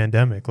COVID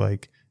pandemic,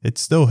 like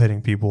it's still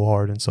hitting people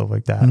hard and stuff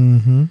like that.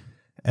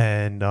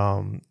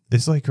 And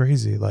it's like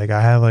crazy. Like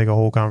I had like a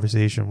whole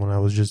conversation when I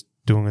was just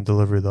doing a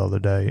delivery the other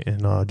day in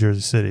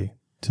Jersey City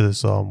to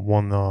this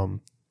one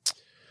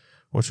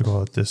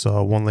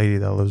one lady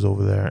that lives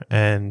over there,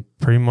 and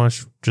pretty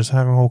much just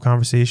having a whole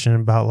conversation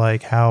about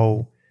like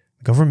how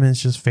the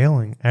government's just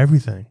failing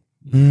everything,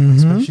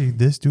 especially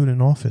this dude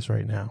in office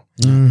right now.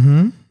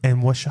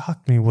 And what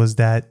shocked me was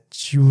that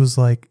she was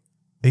like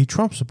a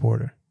Trump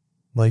supporter.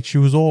 Like she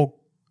was all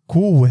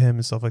cool with him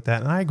and stuff like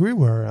that. And I agree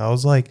with her. I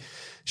was like,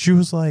 she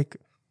was like,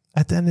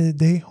 at the end of the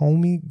day,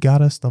 homie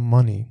got us the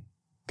money,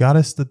 got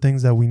us the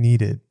things that we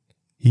needed.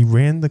 He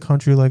ran the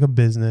country like a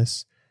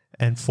business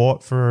and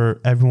fought for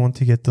everyone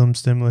to get them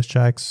stimulus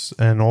checks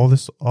and all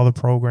this other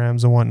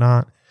programs and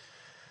whatnot,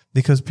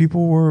 because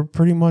people were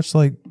pretty much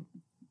like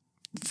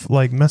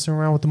messing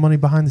around with the money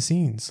behind the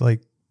scenes,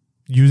 like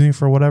using it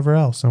for whatever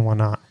else and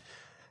whatnot.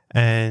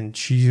 And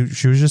she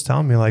was just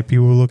telling me like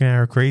people were looking at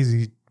her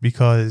crazy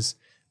because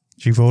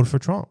she voted for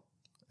Trump.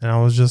 And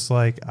I was just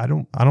like, I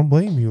don't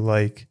blame you.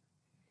 Like,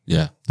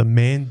 yeah, the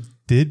man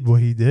did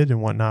what he did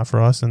and whatnot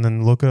for us. And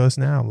then look at us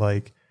now.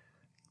 Like,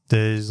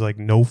 there's like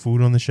no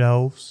food on the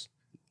shelves.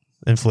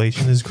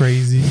 Inflation is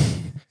crazy.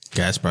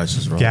 Gas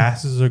prices are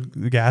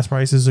gas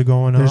prices are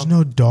going up. There's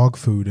no dog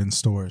food in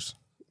stores.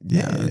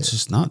 Yeah, it's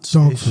just nuts.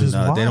 It's just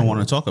they don't want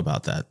to talk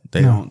about that.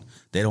 They don't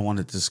want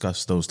to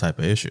discuss those type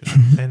of issues.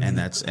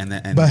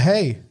 But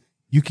hey,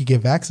 you could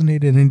get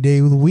vaccinated any day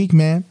of the week,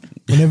 man.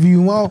 Whenever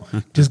you want,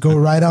 just go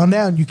right on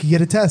down. You can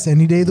get a test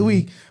any day of the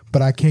week,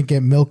 but I can't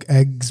get milk,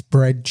 eggs,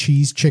 bread,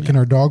 cheese, chicken,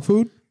 or dog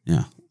food.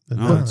 Yeah.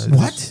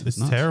 What?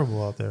 It's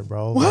terrible out there,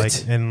 bro.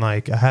 What?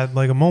 I had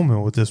like a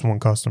moment with this one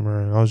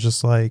customer, and I was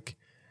just like,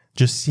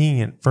 just seeing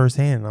it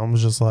firsthand. I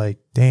was just like,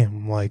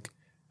 damn, like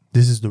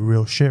this is the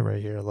real shit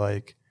right here.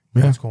 Like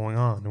what's going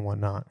on and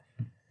whatnot.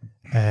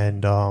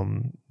 And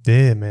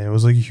yeah, man, it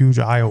was like a huge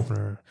eye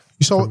opener.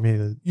 You saw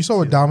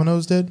what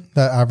Domino's did?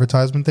 That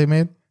advertisement they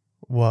made?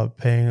 What,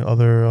 paying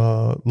other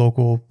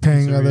local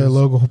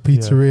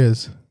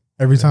pizzerias.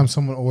 Every time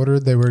someone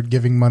ordered, they were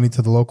giving money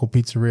to the local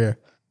pizzeria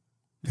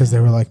because they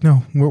were like,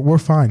 "No, we're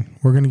fine.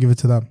 We're going to give it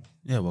to them."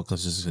 Yeah, well,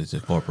 because it's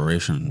a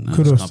corporation.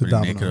 Kudos a to company,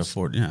 Domino's. they could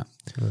afford. Yeah.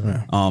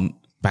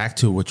 Back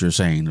to what you're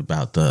saying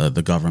about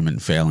the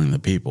government failing the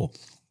people.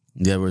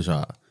 There was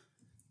a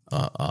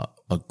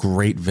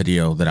great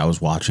video that I was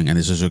watching, and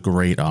this is a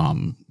great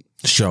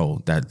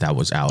show that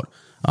was out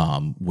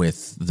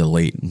with the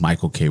late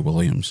Michael K.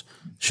 Williams.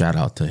 Shout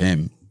out to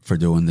him for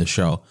doing this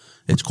show.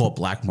 It's called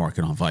Black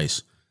Market on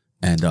Vice.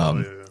 And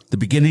the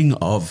beginning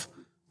of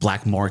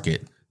Black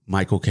Market,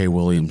 Michael K.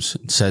 Williams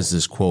says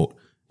this quote,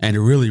 and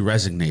it really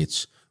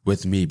resonates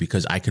with me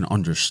because I can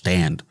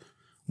understand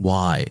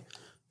why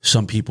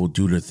some people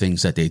do the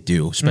things that they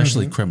do,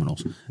 especially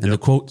criminals. And the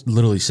quote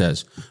literally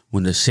says,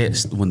 when the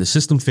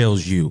system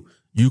fails you,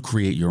 you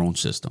create your own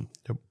system.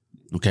 Yep.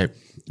 Okay?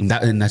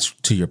 And that's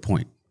to your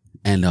point.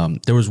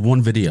 And there was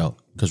one video,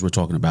 because we're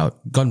talking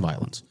about gun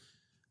violence.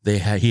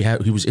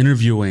 He was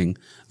interviewing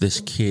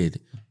this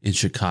kid in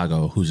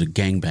Chicago who's a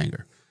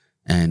gangbanger,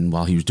 and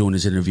while he was doing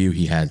his interview,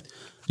 he had,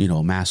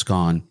 a mask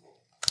on,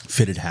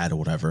 fitted hat or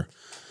whatever,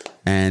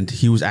 and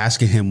he was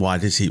asking him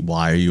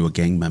why are you a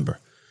gang member,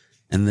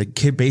 and the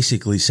kid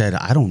basically said,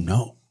 I don't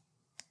know.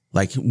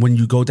 Like when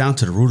you go down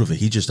to the root of it,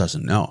 he just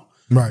doesn't know.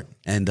 Right.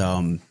 And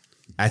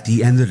at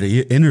the end of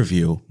the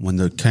interview, when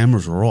the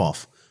cameras were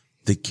off,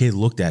 the kid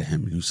looked at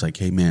him and he was like,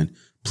 "Hey man,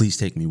 please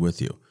take me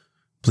with you.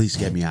 Please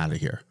get me out of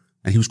here."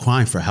 And he was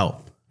crying for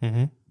help.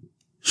 Mm-hmm.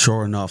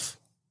 Sure enough,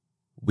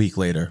 a week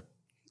later,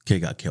 kid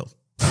got killed.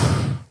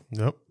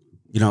 Yep.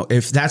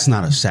 If that's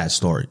not a sad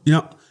story,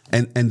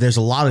 and there's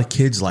a lot of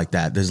kids like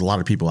that. There's a lot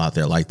of people out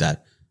there like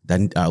that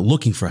are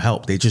looking for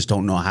help. They just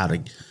don't know how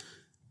to.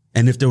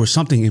 And if there was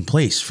something in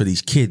place for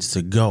these kids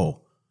to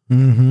go,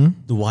 the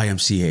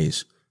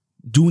YMCAs,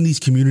 doing these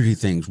community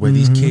things where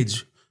these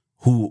kids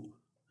who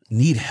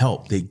need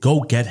help, they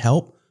go get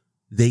help,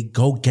 they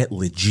go get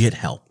legit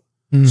help.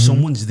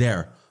 Someone's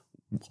there,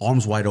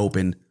 arms wide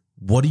open.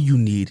 What do you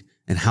need,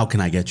 and how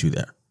can I get you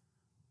there?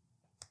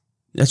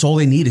 That's all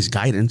they need is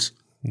guidance.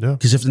 Yeah.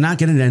 Because if they're not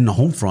getting it in the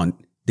home front,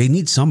 they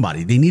need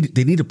somebody. They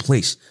need a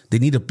place. They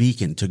need a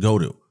beacon to go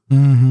to,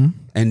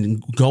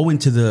 and go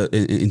into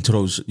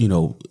those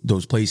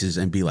those places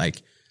and be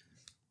like,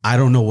 I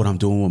don't know what I'm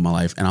doing with my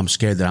life, and I'm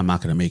scared that I'm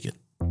not going to make it.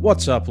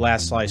 What's up,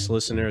 Last Slice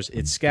listeners?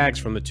 It's Skaggs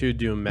from the Two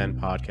Doomed Men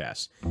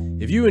podcast.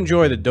 If you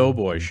enjoy the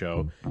Doughboy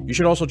Show, you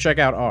should also check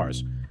out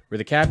ours, where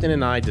the captain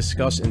and I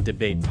discuss and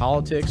debate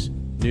politics,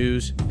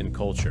 news, and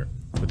culture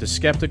with a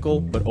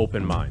skeptical but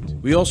open mind.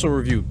 We also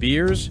review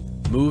beers,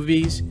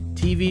 movies,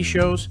 TV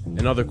shows,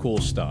 and other cool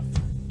stuff.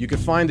 You can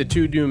find the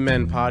Two Doomed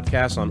Men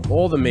podcast on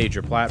all the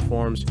major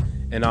platforms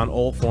and on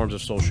all forms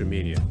of social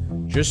media.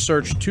 Just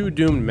search Two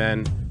Doomed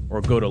Men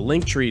or go to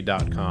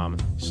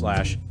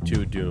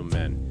linktree.com/Two Doomed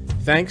Men.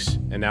 Thanks,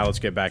 and now let's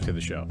get back to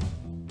the show.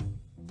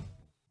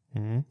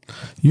 I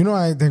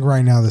think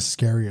right now the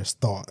scariest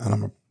thought, and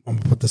I'm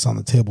gonna put this on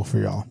the table for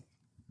y'all.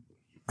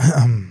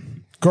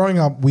 Growing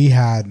up, we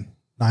had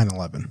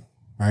 9/11,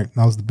 right?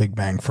 That was the big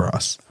bang for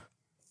us.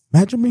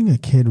 Imagine being a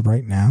kid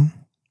right now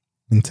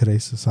in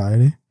today's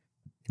society.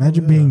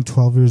 Imagine being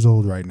 12 years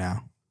old right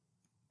now,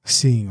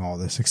 seeing all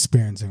this,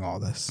 experiencing all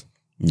this.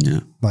 Yeah.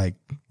 Like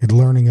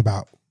learning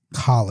about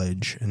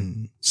college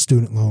and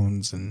student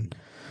loans and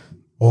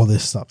all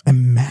this stuff.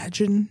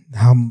 Imagine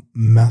how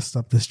messed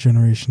up this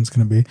generation's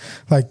going to be.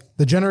 Like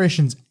the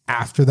generations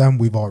after them,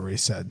 we've already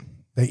said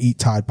they eat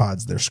Tide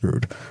Pods, they're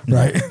screwed,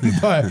 right?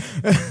 But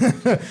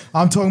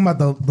I'm talking about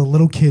the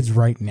little kids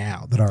right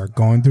now that are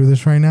going through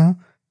this right now.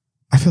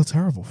 I feel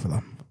terrible for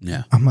them.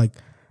 Yeah. I'm like,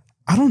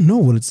 I don't know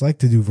what it's like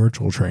to do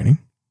virtual training.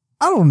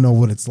 I don't know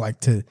what it's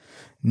like to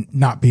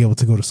not be able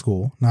to go to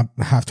school, not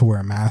have to wear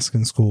a mask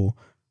in school.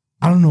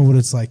 I don't know what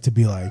it's like to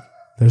be like,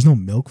 there's no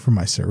milk for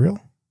my cereal.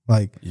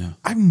 Like,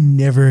 I've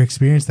never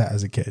experienced that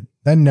as a kid.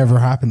 That never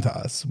happened to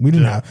us. We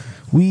didn't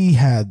we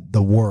had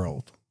the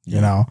world,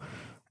 you know?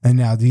 And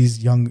now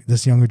this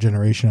younger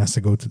generation has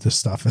to go through this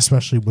stuff,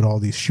 especially with all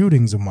these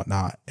shootings and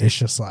whatnot. It's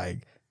just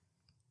like,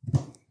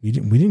 we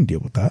didn't deal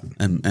with that.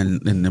 And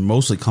they're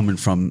mostly coming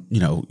from,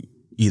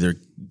 either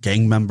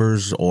gang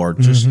members or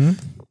just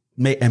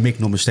make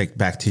no mistake,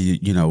 back to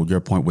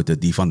your point with the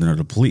defunding of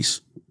the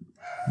police.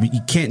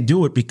 You can't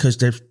do it because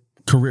they're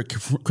career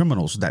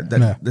criminals.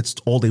 That's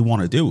all they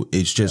want to do.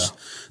 It's just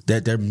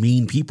that they're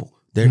mean people.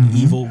 They're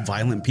evil,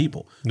 violent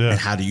people. Yeah. And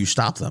how do you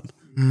stop them?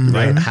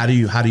 Right? How do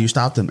you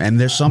stop them? And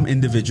there's some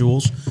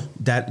individuals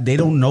that they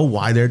don't know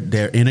why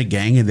they're in a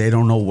gang and they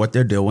don't know what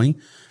they're doing,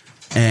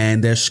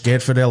 and they're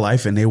scared for their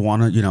life, and they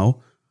want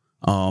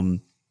to,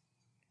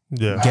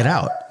 get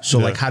out. So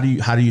like, how do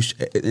you?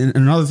 And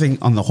another thing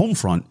on the home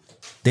front,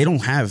 they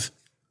don't have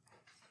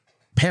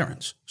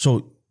parents,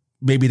 so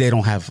maybe they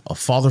don't have a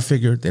father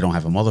figure, they don't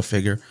have a mother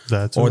figure,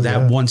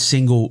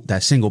 that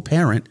single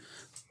parent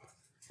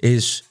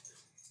is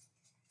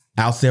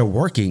out there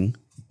working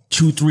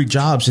 2-3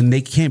 jobs, and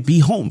they can't be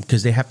home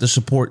because they have to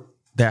support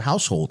their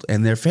household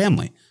and their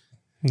family.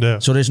 Yeah.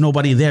 So there's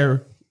nobody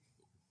there.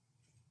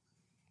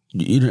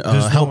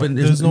 Helping.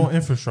 There's no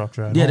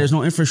infrastructure. At all. There's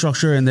no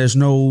infrastructure, and there's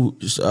no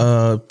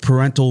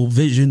parental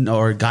vision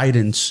or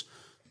guidance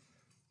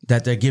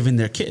that they're giving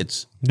their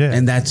kids. Yeah.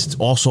 And that's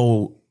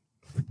also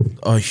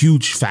a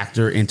huge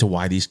factor into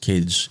why these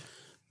kids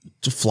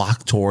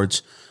flock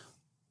towards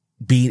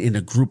being in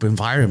a group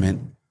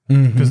environment,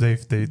 because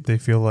they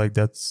feel like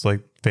that's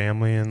like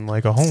family and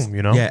like a home,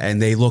 you know? Yeah, and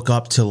they look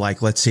up to,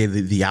 like, let's say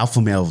the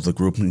alpha male of the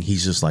group, and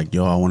he's just like,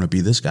 yo, I want to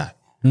be this guy.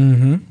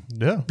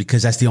 Yeah.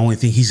 Because that's the only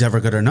thing he's ever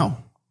going to know.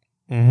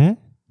 They're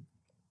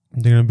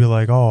going to be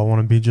like, oh, I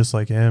want to be just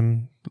like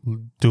him,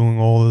 doing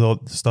all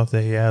the stuff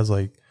that he has.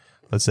 Like,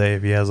 let's say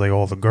if he has like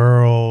all the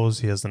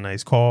girls, he has the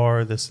nice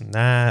car, this and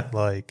that,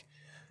 like,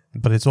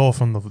 but it's all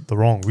from the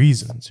wrong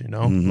reasons, you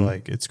know?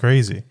 Like, it's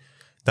crazy.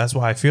 That's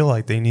why I feel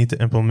like they need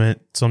to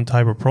implement some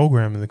type of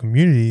program in the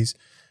communities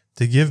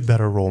to give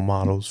better role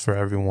models for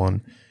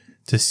everyone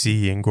to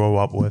see and grow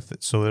up with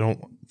it, so they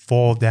don't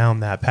fall down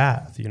that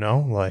path, you know?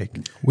 Like,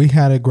 we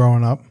had it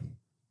growing up.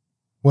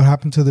 What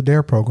happened to the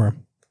DARE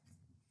program?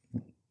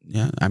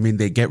 Yeah, I mean,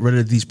 they get rid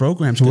of these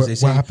programs because they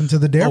say, what happened to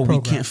the DARE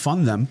program? We can't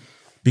fund them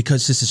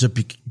because this is a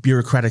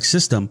bureaucratic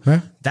system.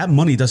 Yeah. That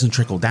money doesn't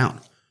trickle down.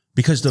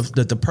 Because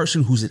the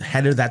person who's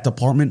head of that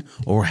department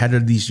or head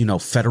of these,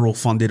 federal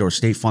funded or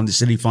state funded,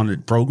 city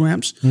funded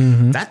programs,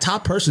 that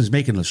top person is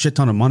making a shit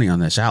ton of money on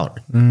their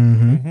salary.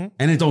 And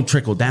it don't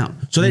trickle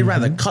down. So they'd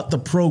rather cut the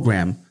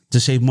program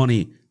to save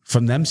money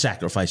from them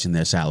sacrificing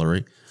their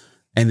salary.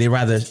 And they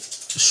rather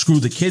screw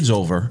the kids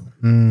over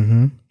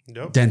than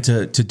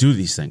to do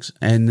these things.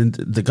 And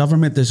the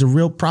government, there's a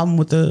real problem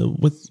with the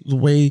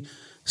way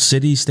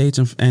cities, states,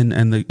 and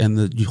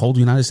the whole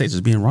United States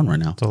is being run right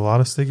now. It's a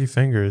lot of sticky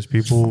fingers.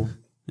 People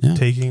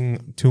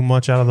taking too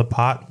much out of the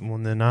pot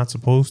when they're not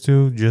supposed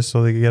to, just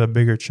so they can get a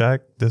bigger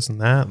check. This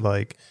and that,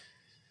 like,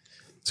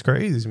 it's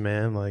crazy,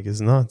 man. Like, it's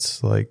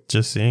nuts. Like,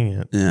 just seeing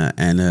it. Yeah,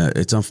 and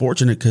it's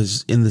unfortunate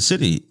because in the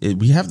city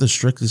we have the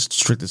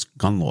strictest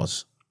gun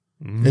laws.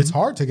 It's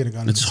hard to get a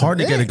gun. It's hard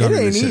to get a gun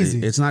in the city.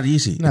 Easy. It's not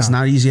easy. No. It's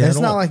not easy at all. It's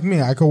not like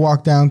me. I could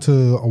walk down to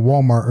a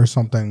Walmart or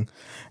something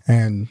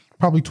and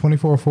probably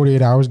 24 or 48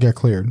 hours get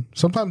cleared.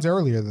 Sometimes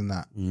earlier than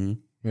that,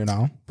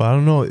 But I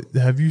don't know.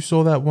 Have you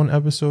saw that one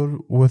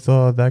episode with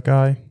that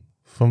guy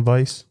from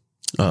Vice?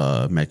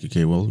 Mackie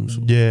K. Williams?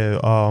 Yeah,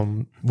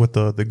 with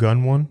the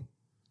gun one?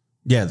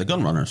 Yeah, the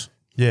gun runners.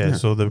 Yeah,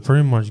 so they're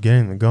pretty much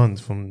getting the guns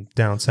from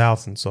down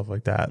south and stuff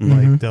like that.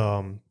 Like,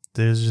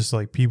 there's just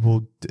like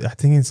people, I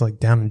think it's like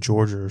down in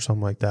Georgia or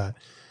something like that,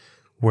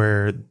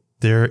 where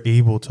they're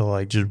able to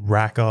like just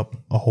rack up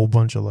a whole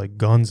bunch of like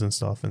guns and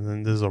stuff. And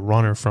then there's a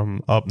runner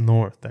from up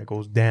north that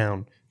goes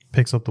down,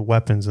 picks up the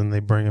weapons, and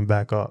they bring them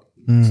back up.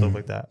 Stuff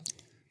like that.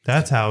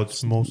 That's how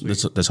it's mostly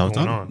that's how it's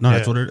done. on. No,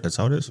 that's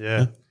how it is.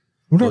 Yeah.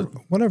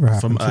 Whatever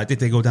happened. I think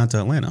they go down to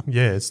Atlanta.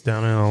 Yeah, it's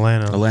down in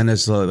Atlanta.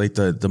 Atlanta's like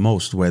the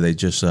most, where they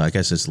just, I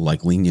guess it's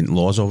like lenient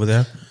laws over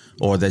there.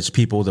 Or there's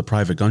people, the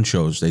private gun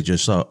shows, they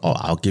just,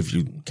 I'll give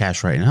you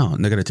cash right now.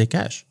 And they're going to take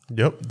cash.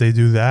 Yep, they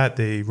do that.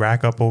 They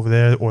rack up over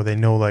there, or they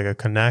know like a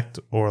connect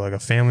or like a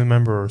family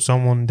member or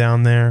someone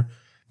down there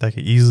that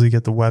could easily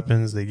get the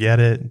weapons. They get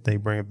it, they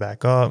bring it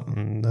back up,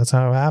 and that's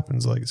how it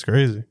happens. Like, it's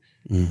crazy.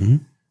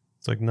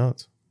 It's like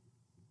nuts.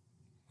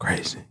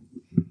 Crazy.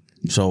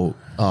 So,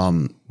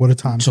 what a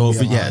time. So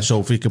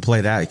if we could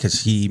play that,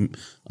 because he,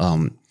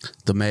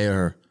 the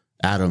mayor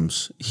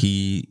Adams,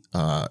 he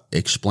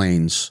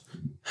explains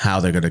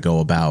how they're going to go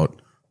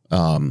about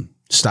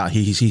stop.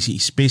 He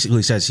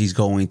basically says he's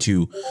going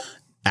to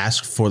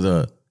ask for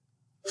the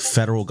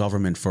federal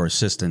government for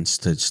assistance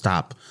to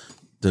stop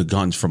the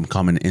guns from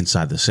coming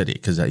inside the city,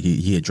 because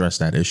he addressed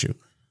that issue.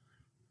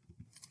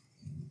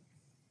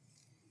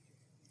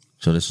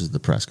 So this is the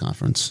press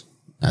conference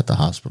at the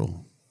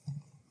hospital.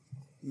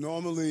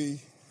 Normally,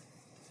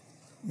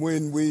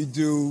 when we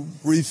do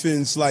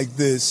briefings like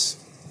this,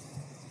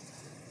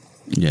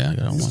 yeah, I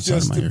got on one it's side of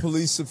just my the ear.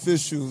 police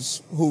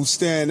officials who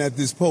stand at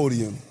this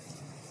podium.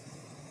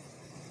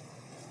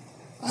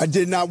 I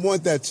did not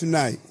want that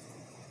tonight.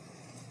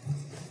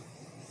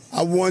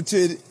 I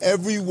wanted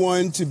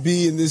everyone to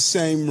be in this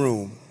same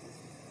room.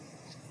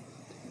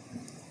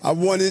 I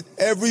wanted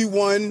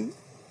everyone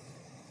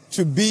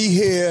to be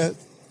here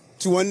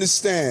to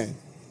understand.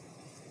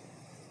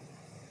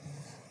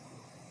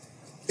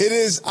 It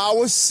is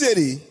our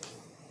city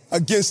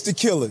against the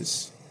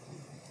killers.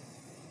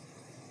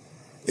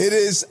 It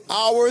is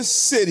our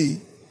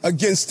city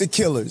against the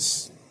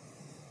killers.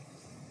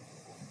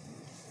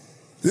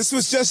 This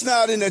was just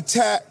not an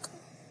attack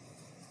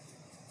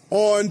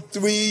on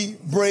 3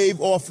 brave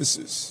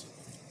officers.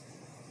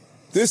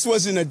 This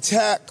was an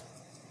attack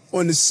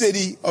on the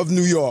city of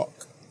New York.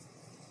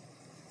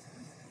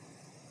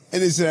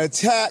 And it's an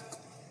attack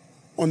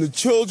on the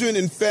children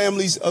and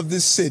families of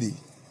this city.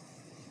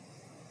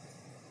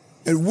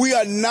 And we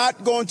are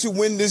not going to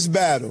win this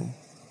battle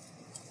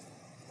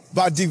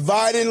by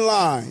dividing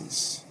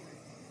lines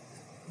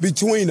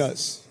between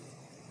us.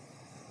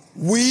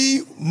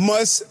 We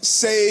must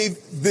save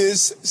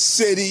this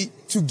city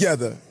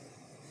together.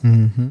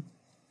 Mm-hmm.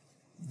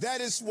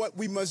 That is what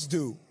we must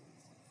do.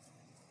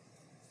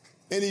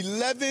 An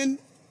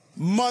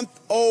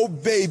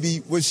 11-month-old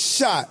baby was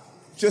shot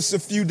just a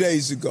few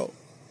days ago.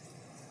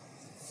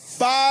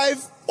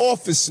 5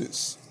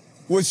 officers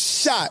were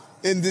shot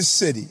in this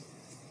city.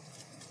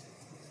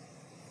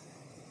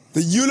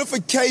 The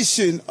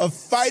unification of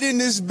fighting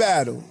this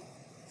battle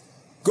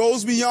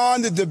goes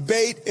beyond the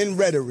debate and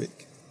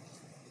rhetoric.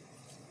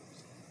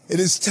 It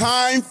is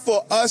time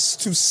for us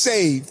to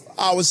save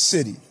our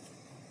city.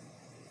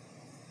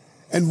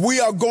 And we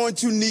are going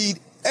to need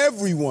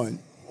everyone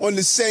on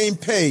the same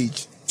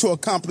page to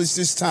accomplish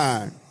this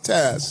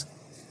task.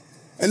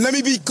 And let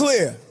me be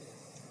clear.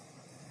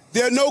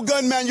 There are no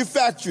gun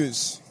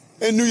manufacturers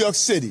in New York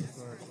City.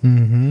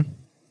 Mm-hmm.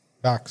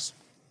 Facts.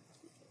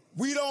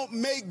 We don't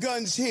make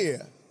guns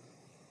here.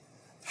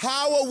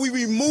 How are we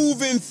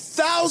removing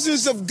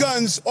thousands of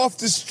guns off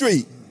the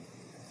street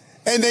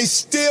and they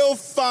still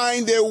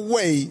find their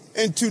way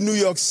into New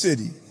York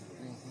City?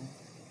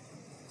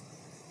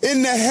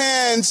 In the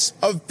hands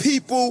of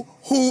people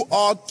who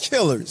are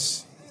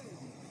killers,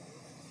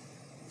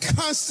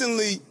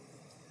 constantly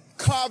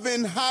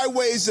carving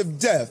highways of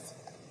death,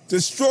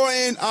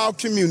 destroying our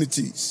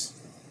communities.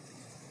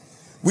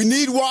 We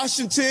need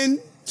Washington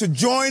to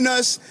join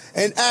us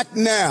and act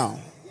now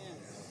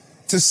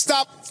to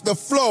stop the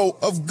flow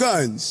of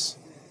guns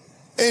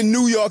in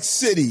New York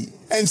City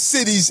and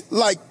cities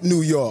like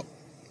New York.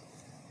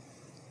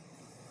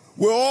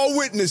 We're all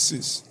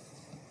witnesses.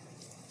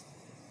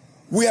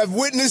 We have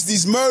witnessed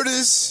these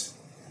murders,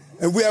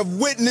 and we have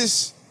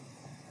witnessed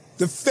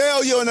the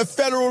failure on a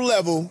federal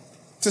level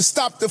to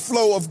stop the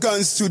flow of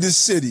guns to this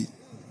city.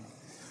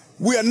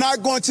 We are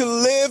not going to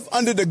live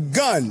under the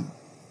gun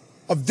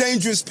of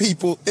dangerous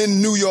people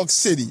in New York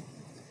City.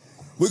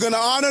 We're going to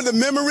honor the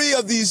memory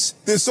of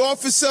this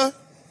officer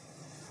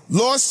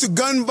lost to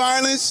gun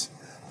violence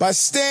by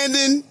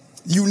standing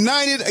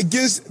united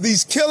against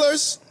these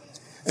killers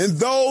and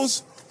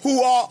those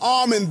who are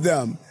arming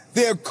them.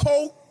 They're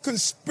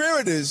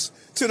co-conspirators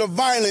to the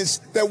violence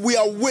that we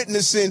are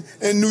witnessing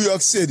in New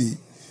York City.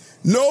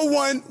 No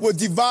one will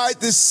divide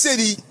this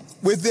city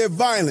with their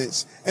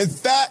violence. In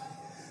fact,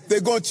 they're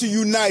going to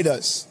unite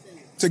us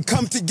to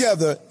come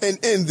together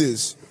and end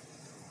this.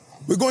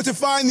 We're going to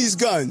find these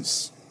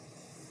guns,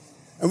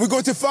 and we're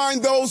going to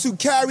find those who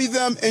carry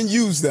them and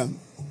use them.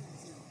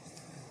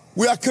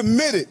 We are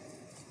committed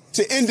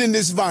to ending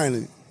this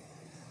violence.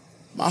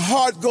 My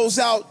heart goes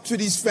out to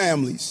these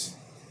families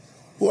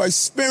who are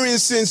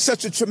experiencing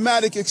such a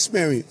traumatic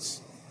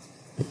experience.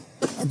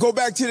 I go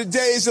back to the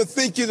days of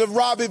thinking of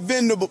Robert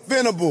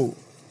Venable,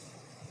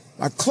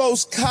 my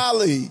close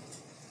colleague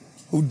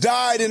who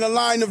died in the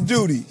line of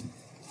duty.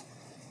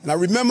 And I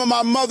remember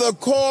my mother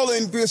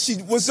calling because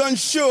she was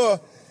unsure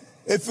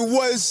if it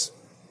was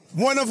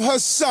one of her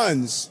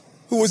sons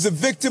who was the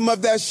victim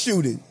of that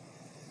shooting.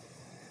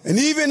 And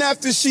even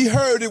after she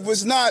heard it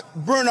was not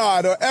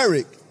Bernard or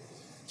Eric,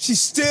 she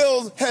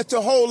still had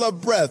to hold her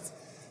breath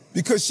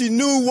because she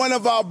knew one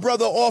of our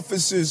brother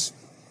officers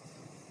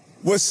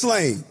was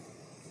slain.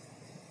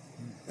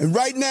 And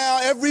right now,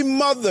 every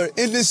mother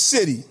in this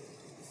city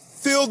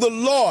feels the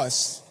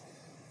loss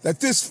that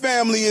this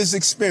family is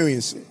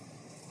experiencing.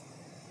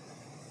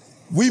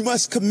 We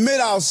must commit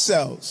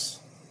ourselves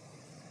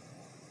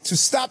to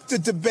stop the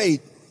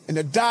debate and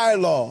the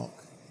dialogue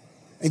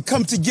and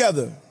come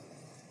together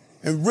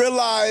and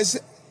realize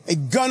a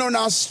gun on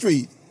our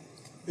street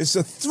is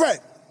a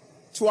threat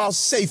to our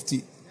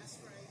safety.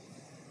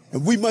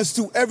 And we must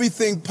do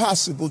everything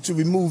possible to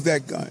remove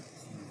that gun.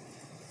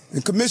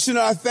 And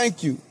Commissioner, I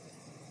thank you.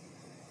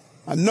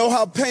 I know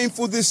how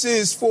painful this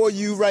is for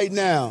you right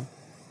now.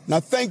 And I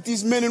thank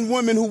these men and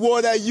women who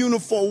wear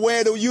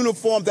the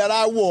uniform that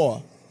I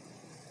wore.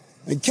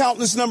 And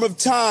countless number of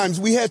times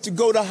we had to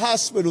go to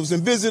hospitals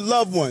and visit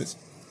loved ones.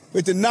 We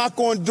had to knock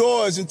on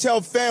doors and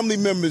tell family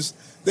members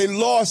they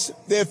lost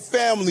their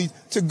family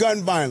to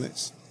gun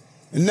violence.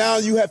 And now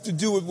you have to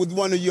do it with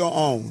one of your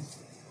own.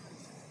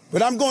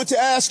 But I'm going to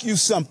ask you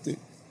something.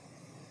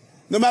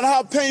 No matter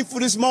how painful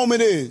this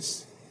moment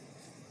is,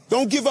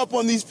 don't give up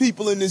on these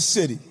people in this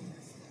city.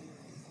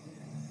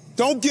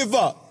 Don't give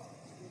up.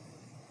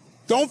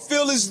 Don't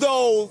feel as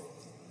though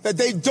that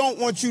they don't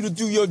want you to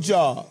do your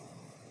job.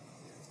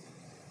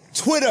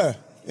 Twitter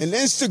and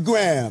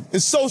Instagram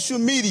and social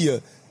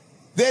media,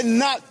 they're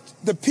not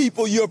the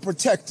people you're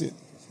protecting.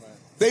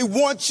 They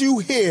want you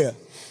here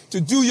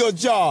to do your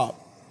job.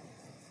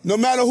 No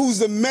matter who's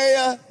the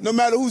mayor, no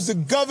matter who's the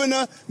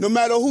governor, no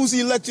matter who's the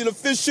elected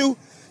official,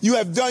 you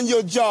have done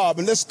your job,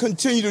 and let's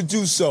continue to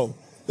do so.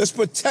 Let's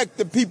protect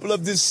the people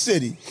of this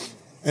city.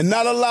 and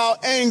not allow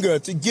anger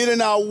to get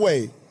in our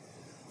way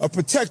of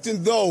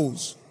protecting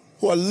those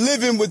who are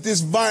living with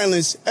this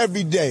violence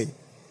every day.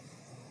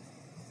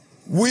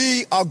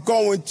 We are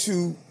going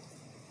to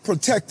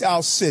protect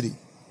our city.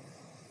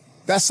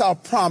 That's our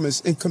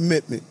promise and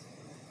commitment.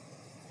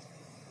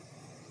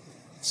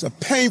 It's a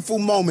painful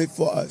moment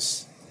for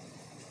us.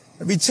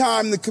 Every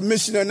time the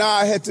commissioner and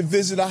I had to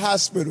visit a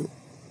hospital,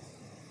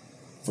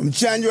 from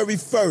January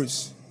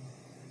 1st,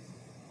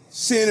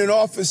 seeing an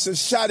officer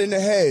shot in the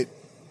head,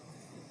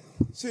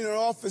 seeing an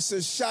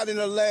officer shot in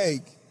the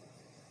leg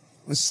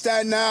on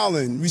Staten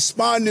Island,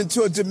 responding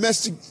to a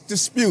domestic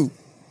dispute.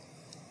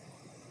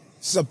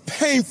 It's a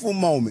painful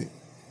moment.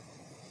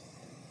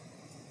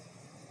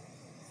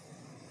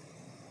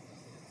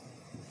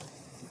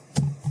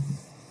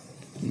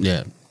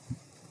 Yeah.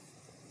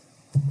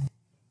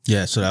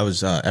 Yeah, so that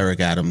was Eric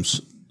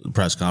Adams'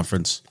 press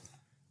conference.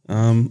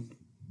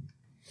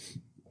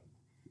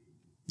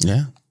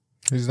 Yeah.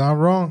 He's not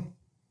wrong.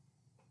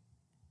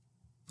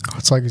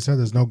 It's like you said,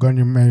 there's no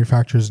gun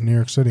manufacturers in New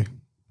York City.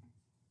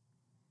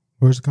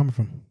 Where's it coming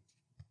from?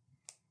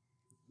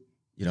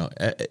 You know,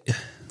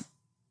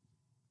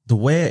 the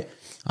way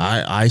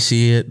I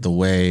see it, the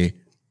way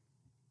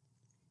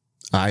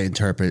I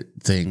interpret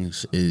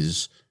things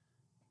is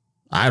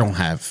I don't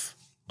have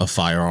a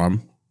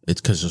firearm.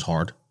 It's because it's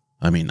hard.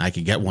 I mean, I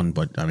could get one,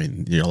 but I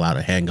mean, you're allowed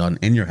a handgun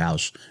in your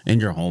house,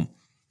 in your home,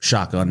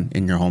 shotgun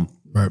in your home.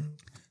 Right.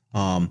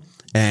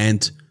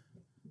 And,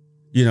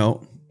 you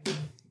know,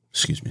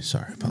 excuse me,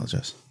 sorry, I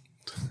apologize.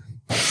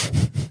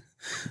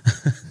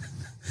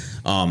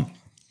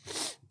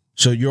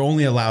 So you're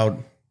only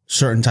allowed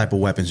certain type of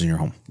weapons in your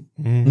home.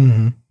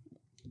 Mm-hmm.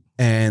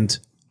 And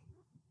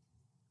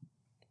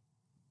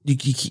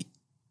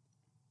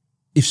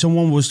if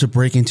someone was to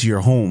break into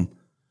your home,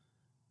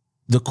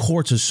 the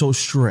courts are so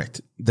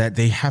strict that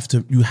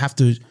you have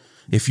to,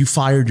 if you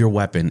fired your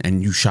weapon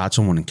and you shot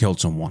someone and killed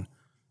someone,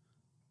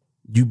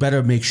 you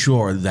better make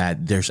sure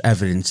that there's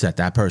evidence that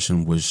that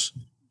person was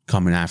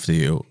coming after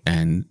you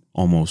and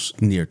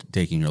almost near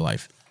taking your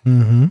life.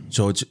 Mm-hmm.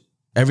 So it's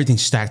everything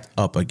stacked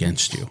up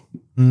against you,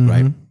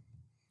 right?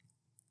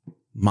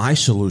 My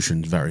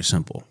solution is very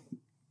simple.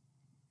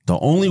 The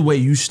only way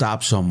you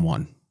stop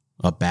someone,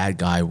 a bad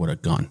guy with a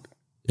gun,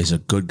 is a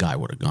good guy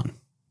with a gun.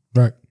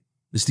 Right.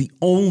 It's the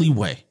only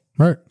way.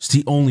 Right. It's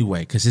the only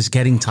way because it's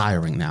getting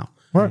tiring now.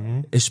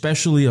 Right.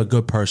 Especially a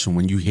good person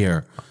when you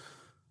hear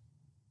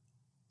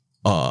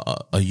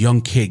a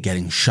young kid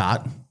getting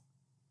shot.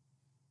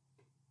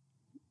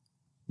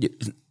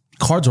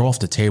 Cards are off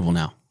the table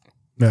now.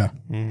 Yeah.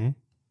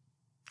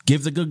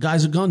 Give the good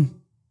guys a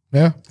gun.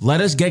 Yeah.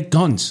 Let us get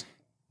guns.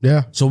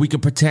 Yeah. So we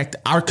can protect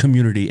our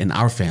community and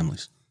our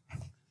families.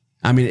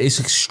 I mean, it's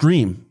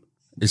extreme.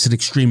 It's an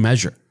extreme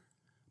measure.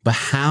 But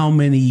how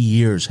many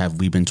years have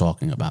we been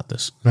talking about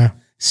this? Yeah.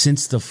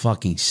 Since the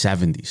fucking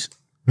 70s.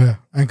 Yeah.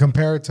 And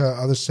compare it to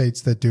other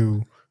states that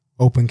do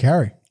open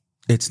carry.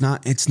 It's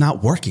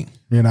not working.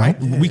 You know? Right?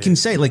 We can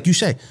say, like you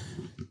say,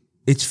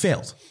 it's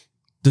failed.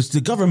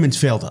 The government's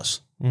failed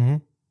us. Mm-hmm.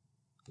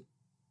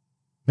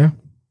 Yeah.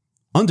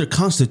 Under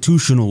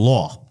constitutional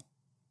law,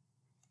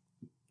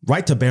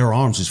 right to bear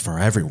arms is for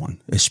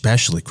everyone,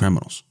 especially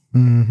criminals.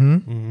 Mm-hmm.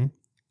 Mm-hmm.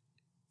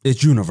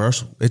 It's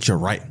universal. It's your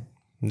right.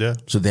 Yeah.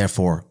 So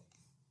therefore,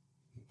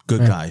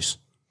 good guys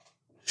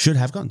should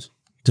have guns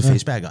to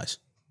face bad guys.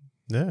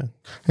 Yeah.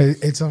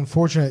 It's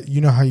unfortunate.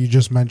 You know how you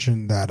just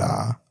mentioned that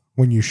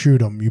when you shoot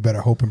them, you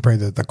better hope and pray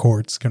that the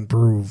courts can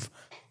prove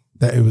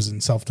that it was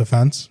in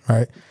self-defense,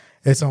 right?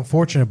 It's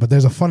unfortunate, but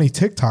there's a funny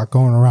TikTok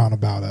going around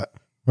about it,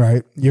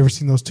 right? You ever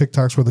seen those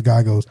TikToks where the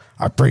guy goes,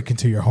 I break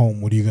into your home,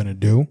 what are you going to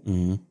do?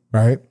 Mm-hmm.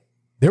 Right?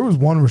 There was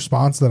one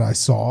response that I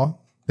saw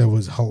that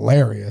was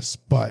hilarious,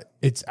 but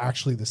it's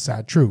actually the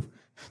sad truth.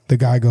 The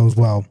guy goes,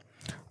 well,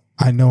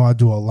 I know I'll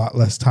do a lot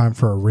less time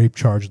for a rape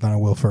charge than I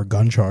will for a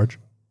gun charge.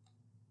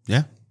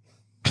 Yeah.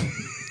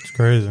 It's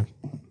crazy.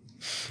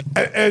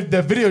 And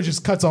the video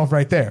just cuts off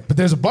right there. But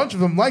there's a bunch of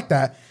them like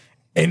that,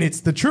 and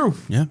it's the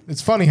truth. Yeah.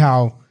 It's funny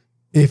how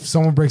if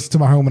someone breaks into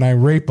my home and I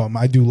rape them,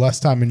 I do less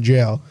time in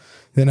jail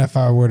than if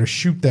I were to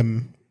shoot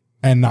them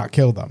and not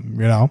kill them,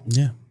 you know?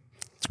 Yeah.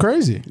 It's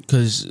crazy.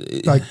 Because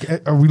like,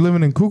 are we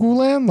living in cuckoo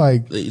land?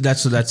 Like,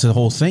 that's the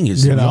whole thing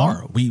is we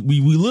are. We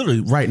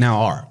literally right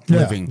now are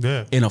living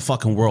in a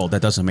fucking world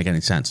that doesn't make any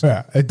sense.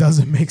 Yeah, it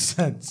doesn't make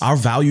sense. Our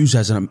values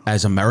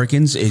as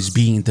Americans is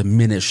being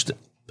diminished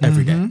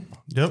every day.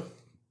 Yep.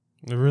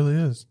 It really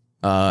is.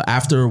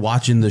 After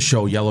watching the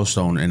show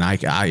Yellowstone, and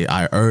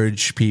I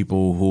urge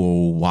people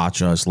who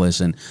watch us,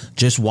 listen,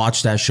 just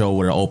watch that show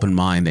with an open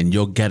mind and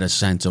you'll get a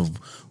sense of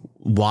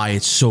why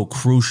it's so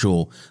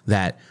crucial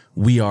that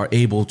we are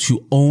able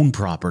to own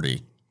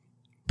property,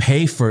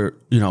 pay for,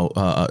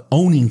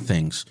 owning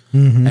things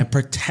and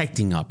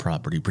protecting our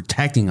property,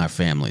 protecting our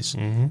families.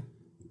 Mm-hmm.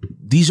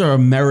 These are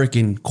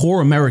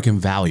core American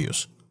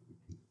values.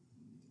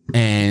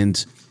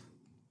 And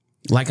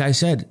like I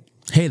said,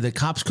 hey, the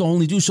cops can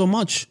only do so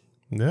much.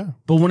 Yeah.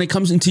 But when it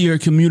comes into your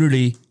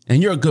community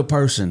and you're a good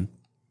person,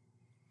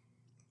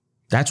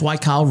 That's why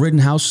Kyle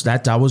Rittenhouse,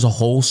 that was a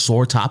whole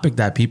sore topic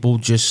that people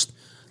just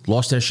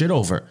lost their shit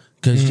over.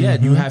 Because,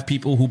 you have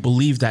people who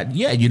believe that,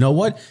 you know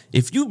what?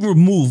 If you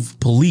remove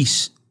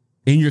police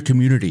in your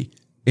community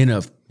in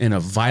a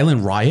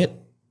violent riot,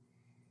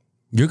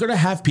 you're going to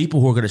have people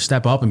who are going to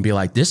step up and be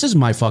like, this is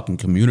my fucking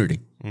community.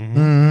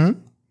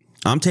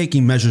 I'm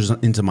taking measures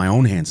into my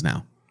own hands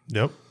now.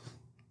 Yep.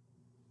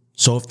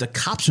 So if the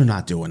cops are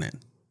not doing it,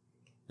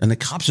 and the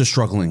cops are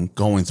struggling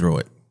going through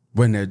it,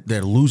 when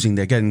they're losing,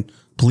 they're getting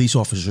police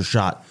officers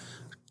shot,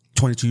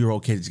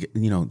 22-year-old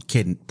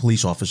kid,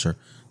 police officer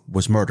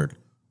was murdered.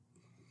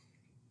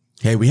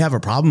 Hey, we have a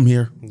problem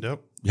here.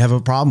 Yep. We have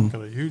a problem.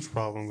 Got a huge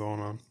problem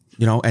going on.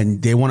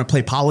 And they want to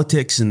play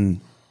politics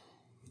and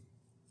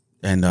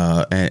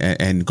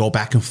go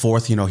back and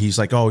forth. He's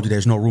like, oh,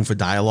 there's no room for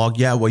dialogue.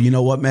 Yeah, well, you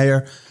know what,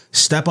 Mayor?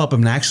 Step up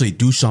and actually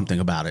do something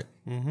about it.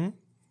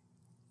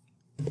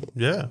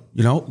 Yeah.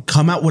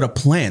 Come out with a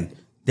plan.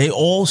 They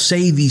all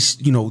say these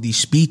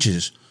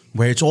speeches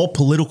where it's all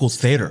political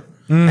theater.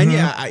 And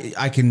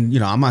I can,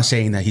 I'm not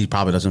saying that he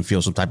probably doesn't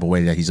feel some type of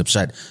way that he's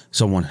upset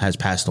someone has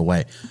passed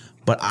away.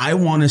 But I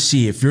want to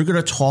see if you're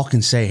going to talk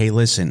and say, hey,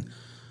 listen,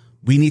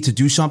 we need to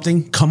do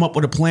something, come up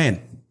with a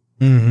plan.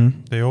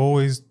 They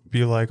always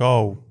be like,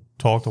 oh,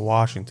 talk to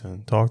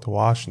Washington. But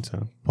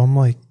I'm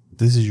like,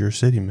 this is your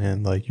city,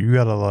 man. Like, you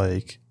got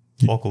to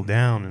buckle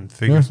down and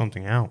figure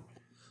something out.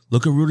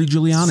 Look at Rudy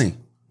Giuliani.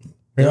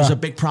 There was a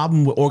big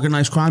problem with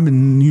organized crime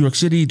in New York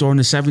City during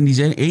the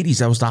 70s and 80s.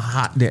 That was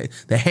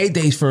the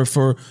heydays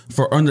for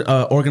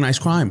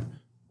organized crime,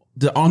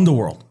 the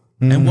underworld.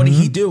 And what did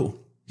he do?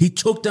 He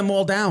took them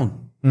all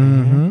down.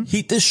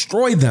 He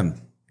destroyed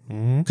them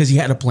because he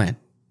had a plan.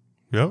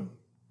 Yep.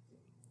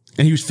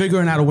 And he was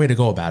figuring out a way to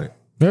go about it.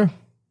 Yeah.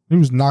 He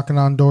was knocking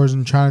on doors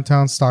in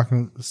Chinatown,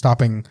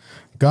 stopping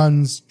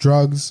guns,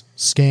 drugs,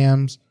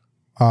 scams,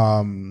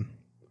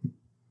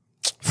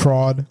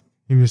 fraud.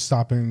 He was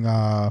stopping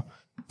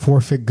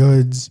forfeit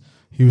goods.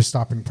 He was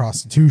stopping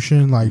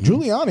prostitution.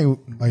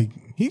 Giuliani,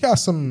 he got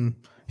some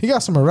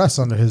arrests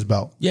under his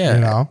belt.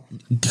 Yeah.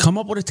 Come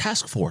up with a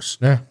task force.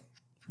 Yeah.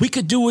 We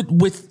could do it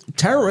with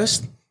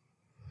terrorists.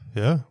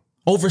 Yeah.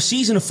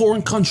 Overseas in a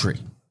foreign country.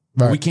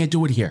 Right. We can't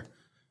do it here.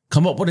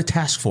 Come up with a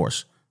task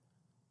force.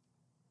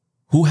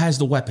 Who has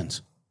the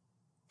weapons?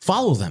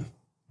 Follow them.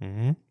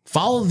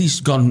 Follow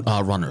these gun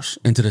runners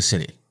into the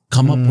city.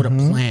 Come up with a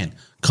plan.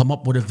 Come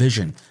up with a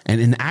vision and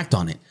enact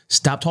on it.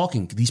 Stop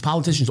talking. These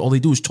politicians, all they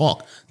do is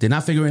talk. They're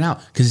not figuring it out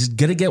because it's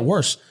going to get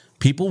worse.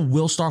 People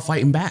will start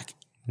fighting back.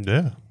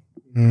 Yeah.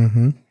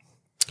 You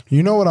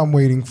know what I'm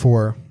waiting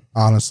for,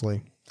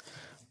 honestly?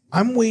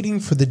 I'm waiting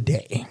for the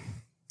day.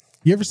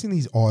 You ever seen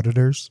these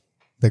auditors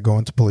that go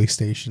into police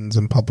stations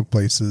and public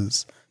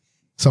places?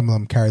 Some of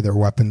them carry their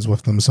weapons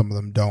with them. Some of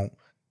them don't.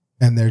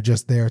 And they're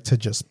just there to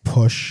just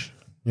push.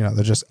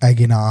 They're just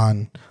egging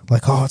on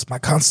like, oh, it's my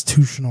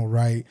constitutional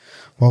right.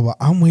 Well,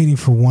 I'm waiting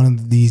for one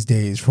of these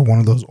days for one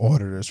of those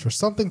auditors for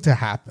something to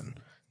happen.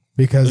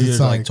 Because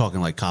it's like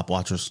talking like cop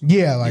watchers.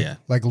 Yeah,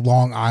 like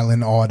Long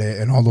Island audit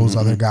and all those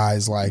other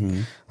guys. Like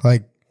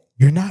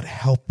you're not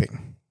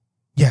helping.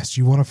 Yes,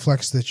 you want to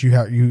flex that you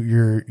have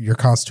your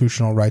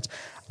constitutional rights.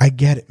 I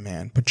get it,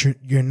 man, but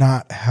you're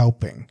not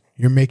helping.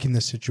 You're making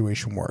the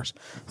situation worse.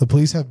 The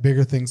police have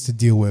bigger things to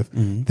deal with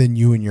than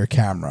you and your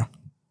camera,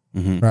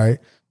 right?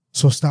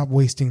 So stop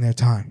wasting their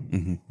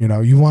time.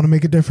 You want to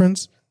make a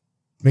difference?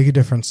 Make a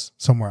difference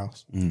somewhere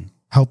else.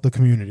 Help the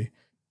community.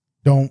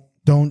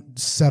 Don't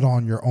set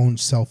on your own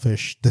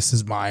selfish, this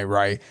is my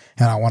right,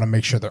 and I want to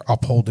make sure they're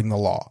upholding the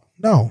law.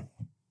 No.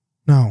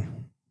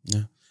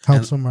 Yeah.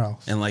 Help somewhere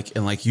else. And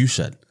like you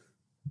said,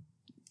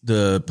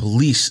 the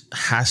police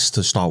has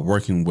to start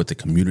working with the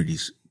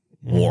communities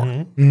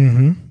more.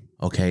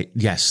 Okay.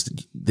 Yes,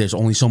 there's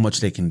only so much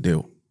they can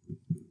do.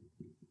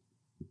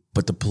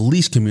 But the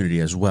police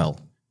community as well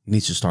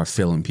needs to start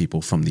filling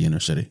people from the inner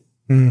city.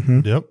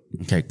 Yep.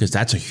 Okay, because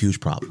that's a huge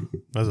problem.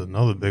 That's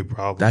another big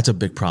problem. That's a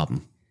big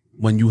problem.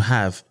 When you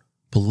have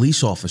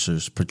police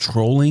officers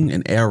patrolling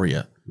an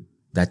area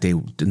that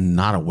they're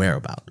not aware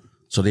about.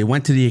 So they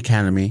went to the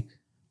academy,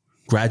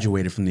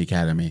 graduated from the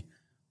academy,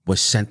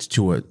 was sent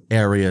to an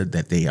area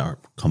that they are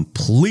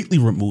completely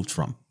removed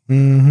from.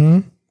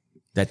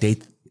 That they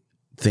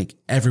think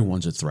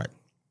everyone's a threat.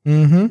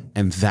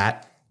 And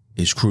that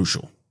is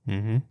crucial.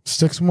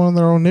 Stick someone in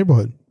their own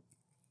neighborhood.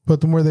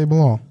 Put them where they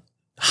belong.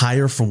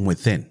 Hire from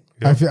within.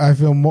 Yep. I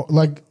feel more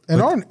like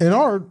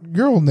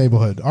your old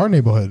neighborhood, our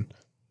neighborhood,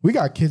 we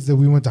got kids that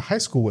we went to high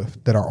school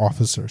with that are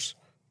officers.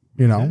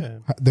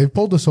 They've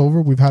pulled us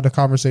over. We've had a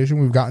conversation.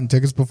 We've gotten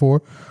tickets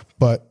before,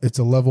 but it's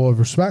a level of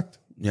respect.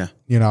 Yeah.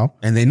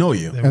 And they know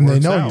you. And they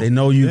know you. They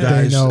know you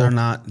guys are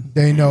not.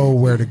 They know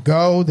where to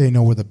go. They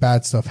know where the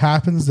bad stuff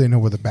happens. They know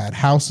where the bad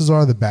houses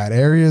are, the bad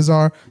areas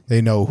are.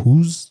 They know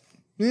who's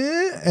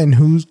and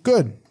who's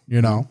good.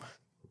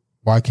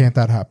 Why can't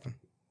that happen?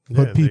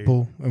 Put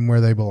people in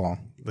where they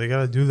belong. They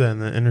got to do that in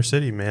the inner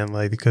city, man.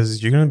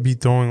 Because you're going to be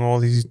throwing all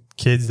these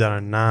kids that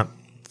are not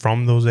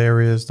from those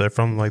areas, they're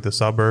from the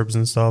suburbs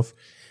and stuff,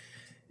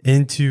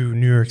 into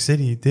New York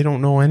City, they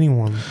don't know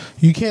anyone.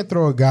 You can't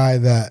throw a guy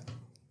that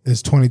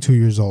is 22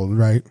 years old,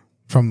 right,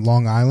 from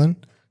Long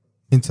Island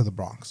into the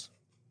Bronx.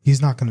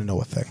 He's not going to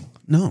know a thing.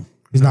 No.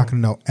 He's not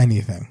going to know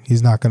anything.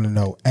 He's not going to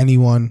know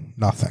anyone,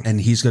 nothing. And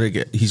he's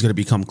gonna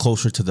become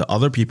closer to the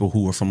other people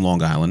who are from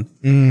Long Island,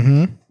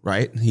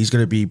 right? He's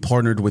gonna be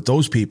partnered with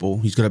those people.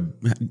 He's gonna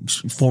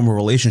form a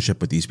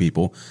relationship with these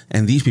people,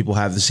 and these people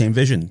have the same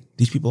vision.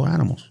 These people are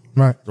animals,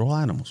 Right. They're all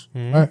animals.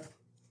 Right.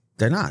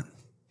 They're not.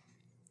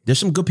 There's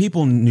some good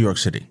people in New York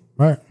City.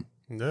 Right.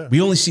 Yeah.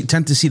 We only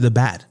tend to see the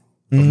bad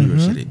of New York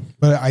City.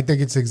 But I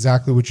think it's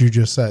exactly what you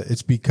just said.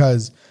 It's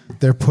because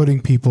they're putting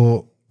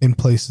people in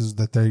places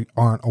that they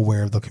aren't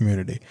aware of the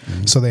community.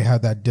 So they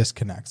have that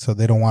disconnect. So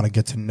they don't want to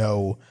get to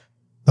know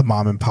the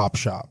mom and pop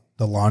shop,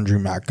 the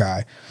laundromat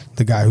guy,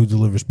 the guy who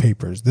delivers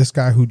papers, this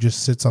guy who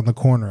just sits on the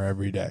corner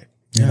every day.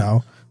 You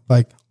know,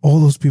 like all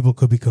those people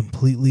could be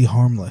completely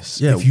harmless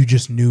if you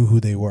just knew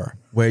who they were.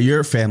 Where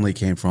your family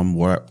came from,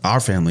 where our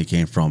family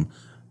came from,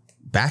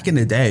 back in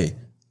the day,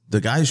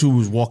 the guys who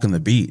was walking the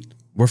beat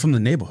were from the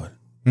neighborhood.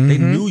 They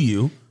knew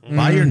you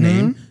by your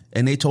name,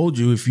 and they told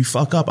you, if you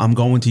fuck up, I'm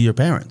going to your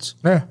parents.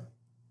 Yeah.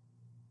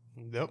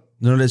 Yep.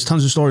 You know, there's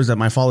tons of stories that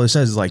my father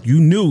says, like, you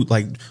knew,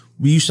 like,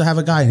 we used to have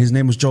a guy, and his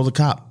name was Joe the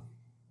Cop.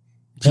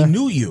 He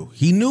knew you.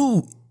 He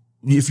knew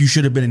if you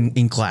should have been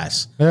in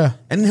class. Yeah.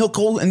 And he'll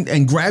call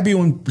and grab you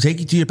and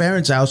take you to your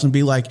parents' house and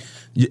be like,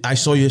 I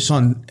saw your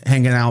son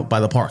hanging out by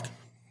the park.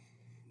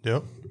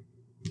 Yep.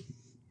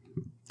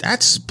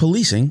 That's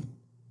policing.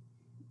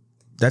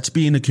 That's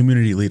being a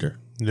community leader.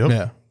 Yep.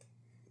 Yeah.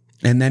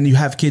 And then you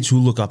have kids who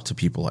look up to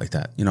people like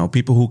that. You know,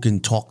 people who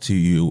can talk to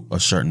you a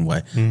certain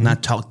way,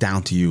 not talk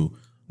down to you,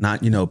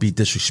 not, you know, be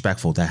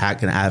disrespectful. That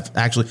can have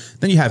actually,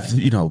 then you have,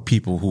 you know,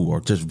 people who are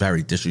just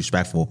very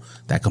disrespectful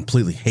that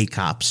completely hate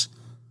cops.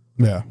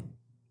 Yeah.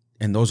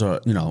 And those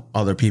are, you know,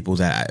 other people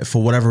that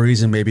for whatever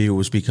reason, maybe it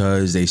was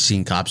because they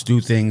seen cops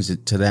do things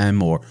to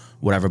them or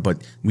whatever.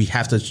 But we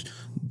have to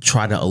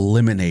try to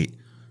eliminate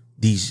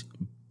these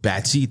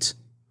bad seeds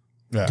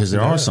because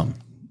there are some.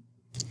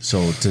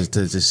 So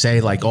to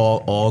say like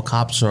all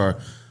cops are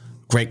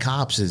great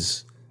cops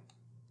is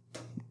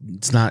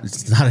it's not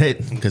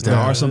it because there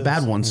are some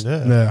bad ones.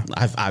 Yeah.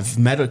 I've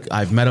met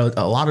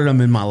a lot of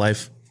them in my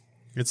life.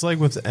 It's like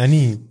with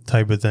any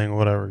type of thing,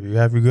 whatever. You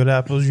have your good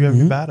apples, you have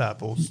your bad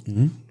apples.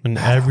 In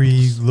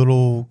every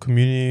little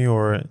community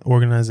or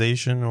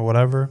organization or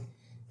whatever,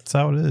 that's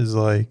how it is.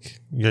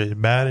 Like you have the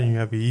bad and you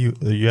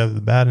have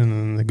the bad and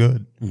then the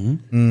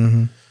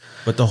good.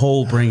 But the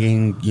whole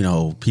bringing, you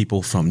know,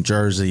 people from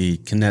Jersey,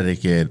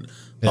 Connecticut,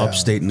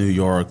 upstate New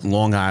York,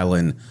 Long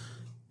Island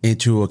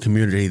into a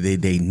community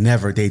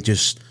they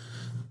just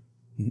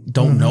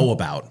don't know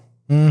about.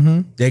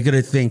 They're going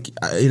to think,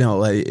 you know,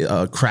 like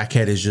a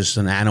crackhead is just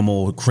an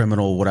animal, a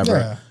criminal, whatever.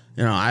 Yeah.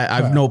 You know,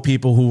 I've know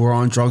people who were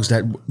on drugs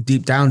that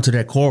deep down to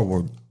their core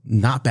were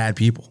not bad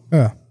people.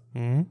 Yeah.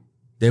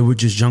 They were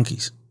just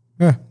junkies,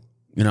 Yeah.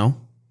 you know?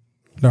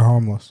 They're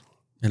harmless.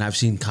 And I've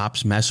seen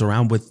cops mess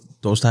around with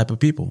those type of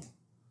people.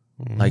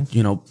 Like,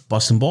 you know,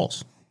 busting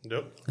balls.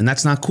 Yep. And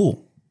that's not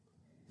cool.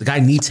 The guy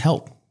needs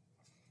help.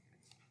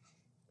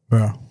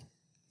 Yeah.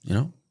 You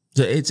know,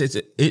 so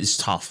it's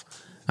tough.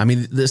 I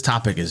mean, this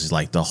topic is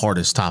like the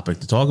hardest topic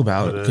to talk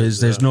about because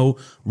there's no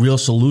real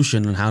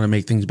solution on how to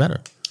make things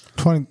better.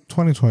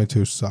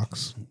 2022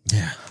 sucks.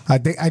 Yeah. I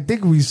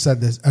think we've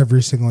said this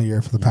every single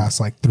year for the past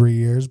like 3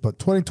 years, but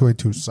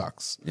 2022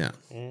 sucks. Yeah.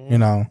 You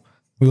know,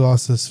 we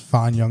lost this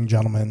fine young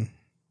gentleman,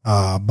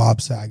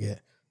 Bob Saget,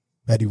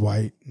 Betty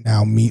White,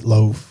 now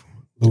Meatloaf,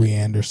 Louis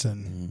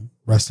Anderson.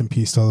 Rest in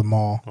peace to them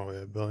all. Oh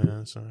yeah, Billy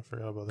Anderson. I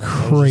forgot about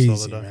that.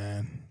 Crazy,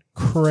 man.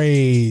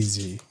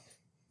 Crazy.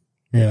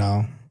 You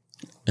know.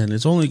 And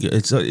it's going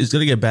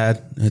to get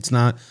bad. It's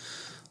not,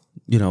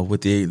 you know,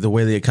 with the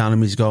way the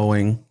economy's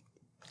going,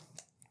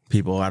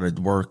 people out of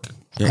work.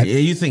 Yeah,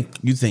 you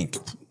think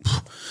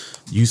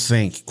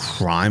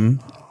crime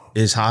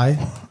is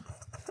high?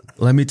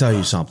 Let me tell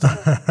you something.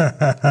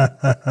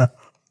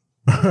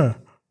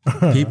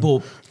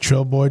 People,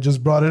 Chill Boy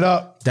just brought it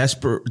up.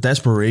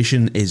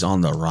 desperation is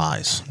on the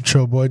rise.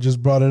 Chill Boy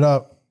just brought it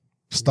up.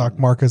 Stock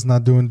market's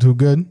not doing too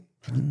good.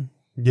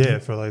 Yeah,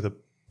 for like the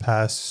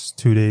past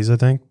 2 days, I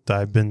think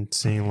I've been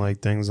seeing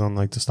like things on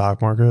like the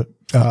stock market.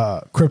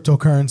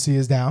 Cryptocurrency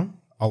is down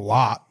a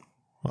lot.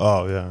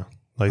 Oh yeah,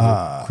 like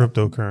the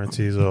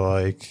cryptocurrencies are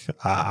like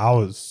I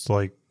was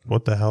like,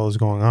 what the hell is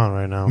going on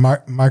right now?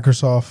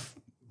 Microsoft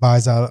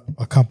buys out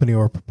a company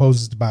or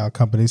proposes to buy a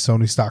company.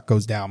 Sony stock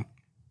goes down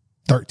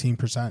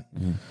 13%.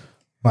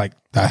 Like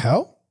the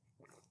hell?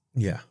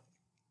 Yeah.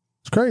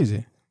 It's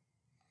crazy.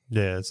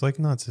 Yeah, it's like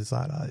nuts.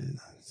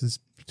 It's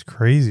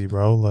crazy,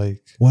 bro.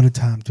 Like What a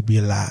time to be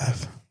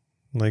alive.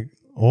 like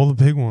all the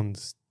big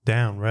ones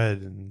down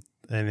red and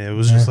it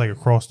was just like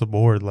across the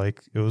board.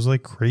 Like it was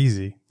like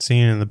crazy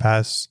seeing it in the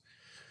past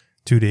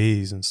 2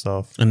 days and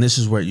stuff. And this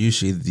is where you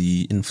see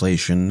the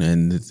inflation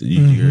and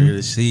you're going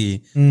to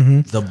see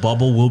the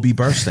bubble will be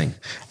bursting.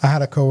 I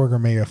had a coworker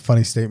make a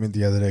funny statement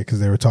the other day because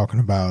they were talking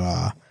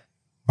about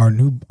our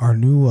new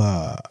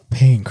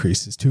pay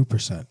increase is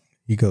 2%.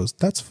 He goes,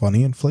 that's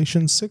funny.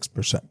 Inflation's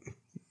 6%.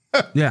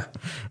 Yeah.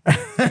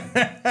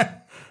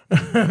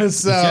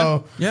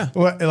 So yeah.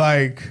 What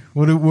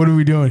are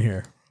we doing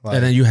here? Like,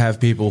 And then you have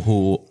people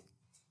who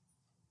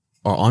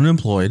are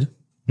unemployed.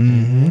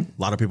 Mm-hmm.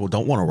 A lot of people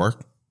don't want to work.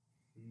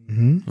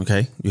 Mm-hmm.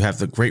 Okay. You have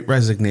the great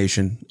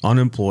resignation,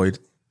 unemployed,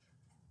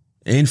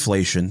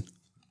 inflation.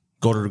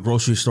 Go to the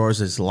grocery stores.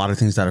 There's a lot of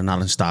things that are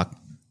not in stock.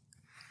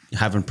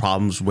 Having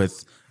problems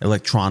with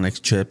electronics,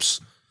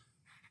 chips.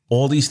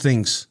 All these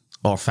things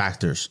are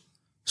factors.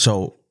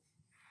 So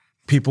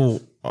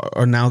people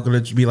are now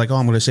going to be like, oh,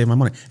 I'm going to save my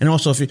money. And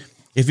also,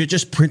 if you're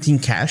just printing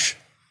cash.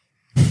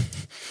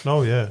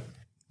 Oh, yeah.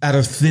 Out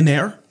of thin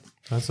air.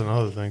 That's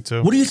another thing,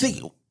 too. What do you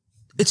think?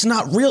 It's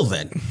not real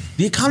then.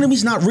 The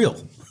economy's not real.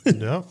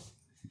 Yeah.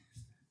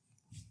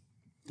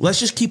 Let's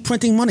just keep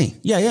printing money.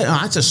 Yeah.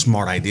 That's a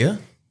smart idea.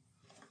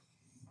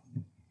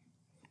 I'm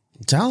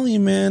telling you,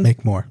 man.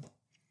 Make more.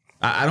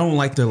 I don't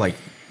like to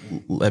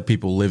let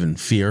people live in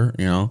fear,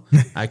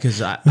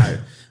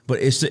 but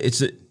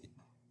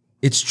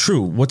it's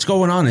true. What's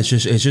going on is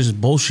just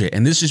bullshit,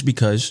 and this is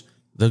because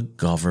the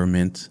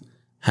government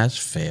has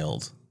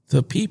failed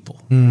the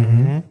people.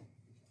 Mm-hmm.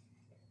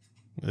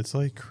 It's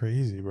like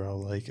crazy, bro.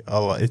 Like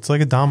it's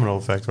like a domino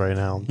effect right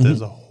now. Mm-hmm.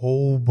 There's a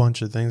whole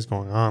bunch of things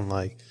going on,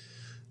 like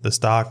the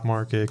stock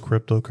market,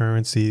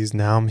 cryptocurrencies.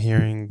 Now I'm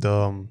hearing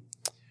the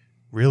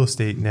real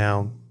estate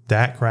now.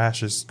 That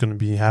crash is going to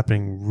be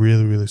happening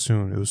really, really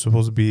soon. It was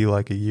supposed to be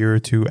like a year or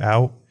two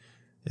out.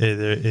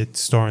 It's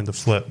starting to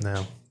flip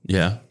now.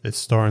 Yeah. It's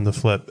starting to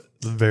flip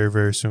very,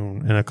 very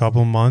soon. In a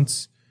couple of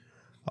months,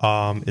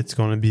 it's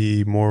going to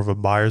be more of a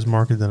buyer's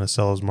market than a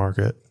seller's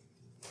market.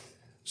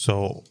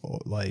 So,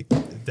 like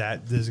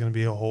that, there's going to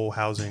be a whole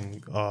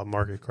housing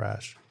market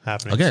crash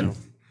happening again.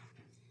 soon.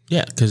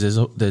 Yeah, because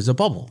there's a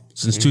bubble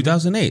since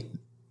 2008.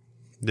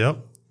 Yep.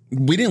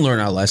 We didn't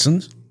learn our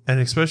lessons. And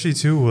especially,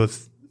 too,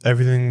 with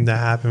everything that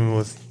happened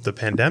with the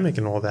pandemic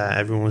and all that,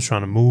 everyone was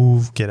trying to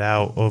move, get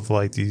out of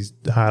like these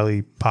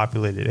highly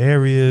populated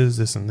areas,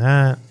 this and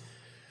that.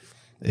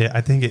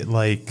 I think it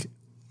made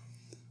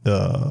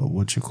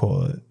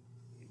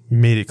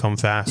it come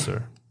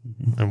faster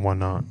and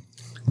whatnot.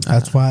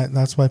 That's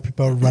why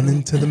people are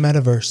running to the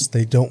metaverse.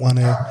 They don't want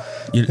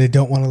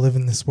to live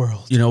in this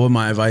world. You know what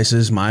my advice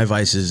is? My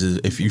advice is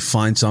if you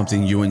find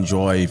something you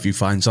enjoy, if you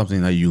find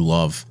something that you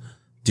love,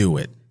 do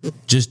it.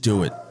 Just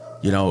do it.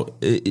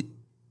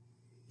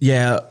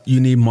 Yeah,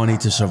 you need money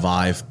to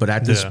survive, but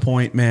at this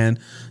point, man,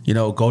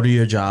 go to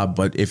your job.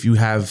 But if you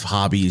have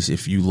hobbies,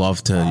 if you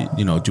love to,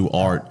 do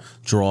art,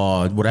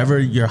 draw, whatever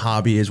your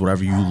hobby is,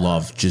 whatever you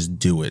love, just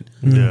do it.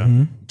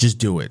 Yeah, just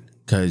do it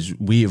because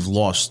we have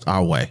lost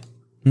our way.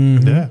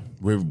 Mm-hmm. Yeah,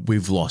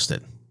 we've lost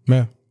it.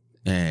 Yeah,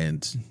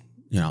 and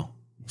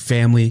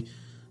family.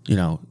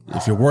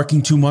 If you're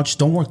working too much,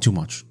 don't work too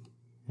much.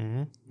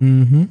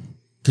 Mm-hmm.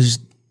 Because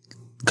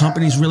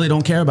companies really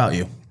don't care about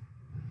you.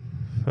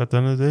 At the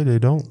end of the day, they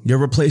don't. You're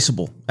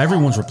replaceable.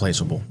 Everyone's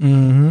replaceable.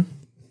 Mm-hmm.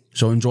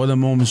 So enjoy the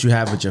moments you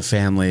have with your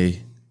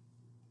family.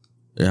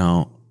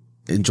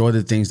 Enjoy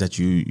the things that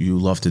you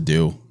love to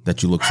do,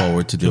 that you look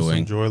forward to Just doing.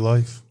 Enjoy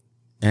life.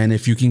 And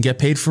if you can get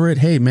paid for it,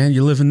 hey, man,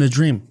 you're living the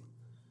dream.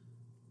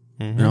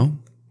 Mm-hmm.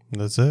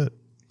 That's it.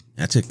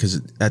 That's it.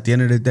 Because at the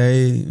end of the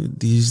day,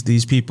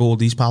 these people,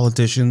 these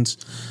politicians,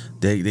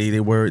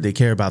 they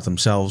care about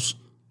themselves.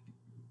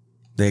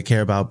 They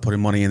care about putting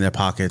money in their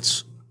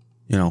pockets.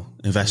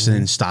 Investing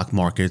in stock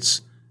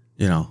markets,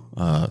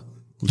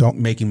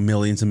 making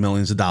millions and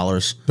millions of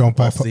dollars. Don't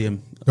buy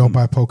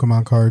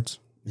Pokemon cards.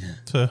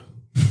 Yeah.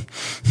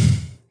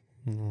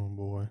 Oh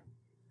boy.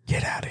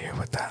 Get out of here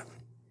with that.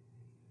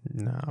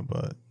 Nah,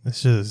 but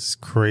it's just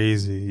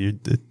crazy.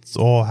 It's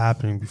all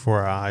happening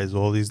before our eyes.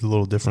 All these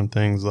little different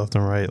things left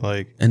and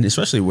right. And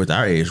especially with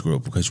our age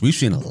group, because we've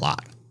seen a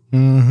lot.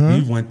 Mm-hmm.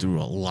 We went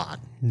through a lot.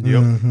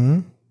 Yep. Mm-hmm.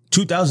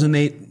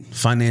 2008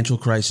 financial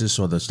crisis,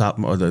 or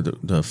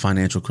the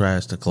financial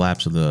crash, the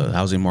collapse of the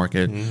housing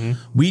market. Mm-hmm.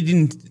 We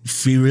didn't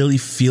really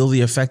feel the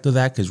effect of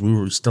that because we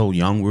were still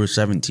young. We were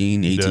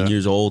 17, 18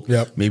 years old,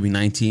 maybe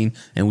 19.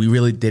 And we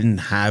really didn't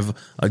have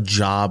a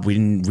job. We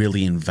didn't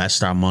really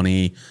invest our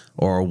money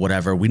or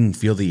whatever. We didn't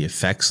feel the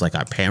effects like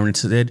our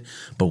parents did,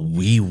 but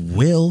we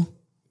will.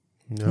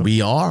 Yep.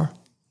 We are.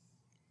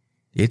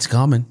 It's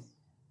coming.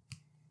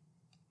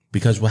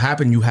 Because what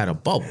happened, you had a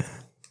bubble,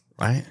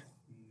 right?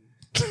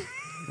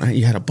 Right,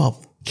 you had a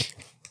bubble,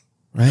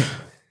 right?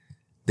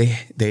 They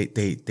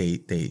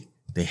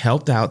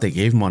helped out. They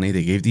gave money.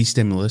 They gave these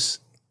stimulus,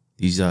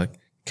 these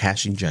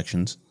cash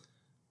injections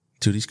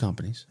to these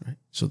companies, right?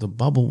 So the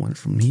bubble went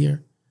from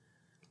here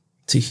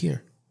to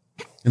here,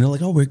 and they're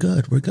like, "Oh, we're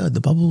good. We're good. The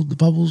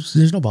bubbles.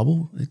 There's no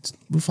bubble.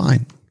 We're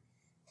fine."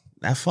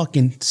 That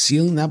fucking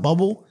ceiling, that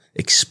bubble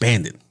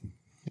expanded,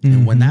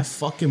 and when that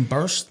fucking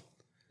burst,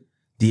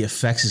 the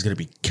effects is going to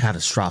be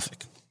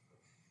catastrophic.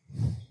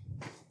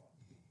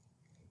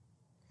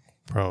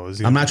 Bro,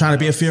 I'm not trying to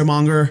be a fear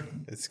monger.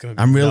 It's gonna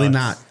be I'm really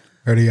nuts.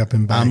 Hurry up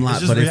and buy. I'm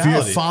not. But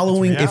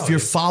if you're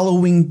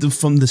following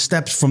from the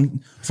steps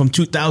from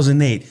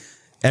 2008,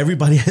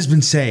 everybody has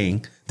been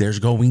saying there's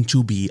going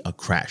to be a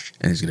crash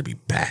and it's going to be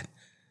bad.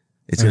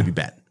 It's going to be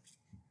bad.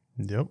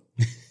 Yep.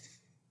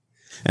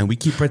 And we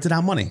keep printing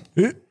out money.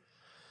 It's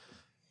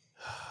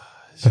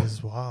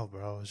just wild,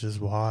 bro. It's just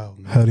wild,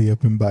 man. Hurry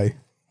up and buy.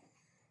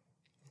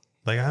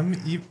 Like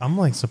I'm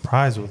like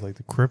surprised with like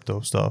the crypto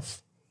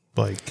stuff.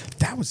 Like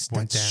that's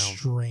down.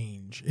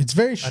 Strange. It's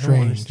very strange. I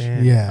don't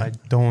understand. Yeah, I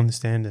don't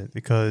understand it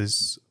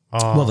because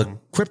well, the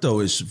crypto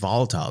is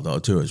volatile though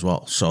too as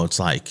well. So it's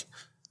like,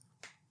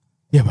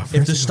 yeah, but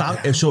if the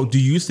stock. So do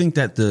you think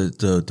that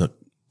the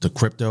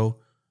crypto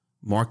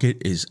market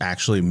is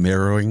actually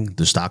mirroring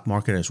the stock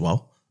market as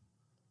well?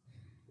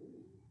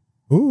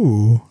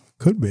 Ooh,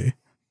 could be.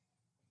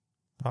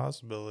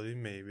 Possibility,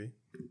 maybe.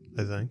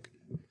 I think.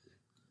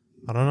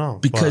 I don't know.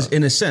 Because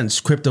in a sense,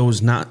 crypto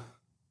is not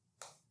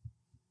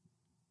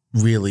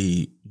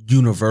really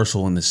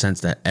universal in the sense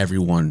that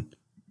everyone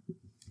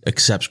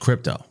accepts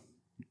crypto.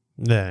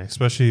 Yeah,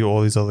 especially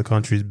all these other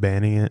countries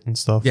banning it and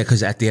stuff. Yeah,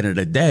 because at the end of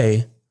the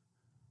day,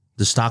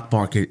 the stock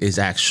market is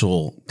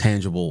actual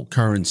tangible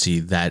currency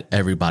that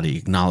everybody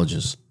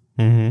acknowledges.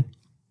 Mm-hmm.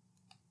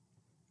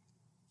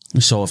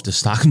 So if the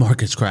stock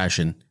market's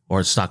crashing or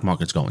the stock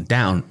market's going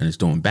down and it's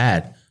doing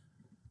bad,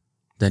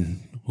 then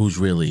who's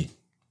really...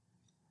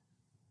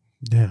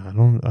 Yeah,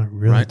 I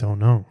really don't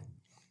know.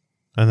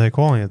 And they're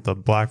calling it the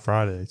Black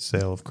Friday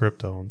sale of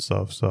crypto and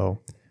stuff.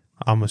 So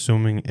I'm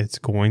assuming it's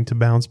going to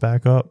bounce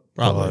back up.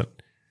 Probably.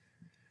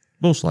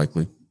 Most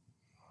likely.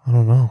 I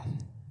don't know.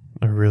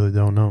 I really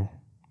don't know.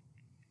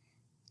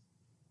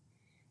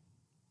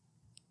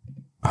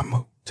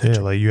 Yeah,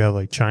 like you have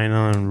like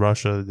China and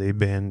Russia, they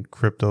banned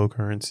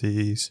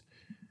cryptocurrencies.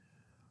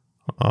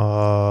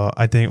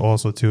 I think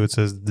also too, it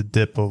says the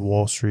dip of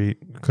Wall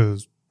Street,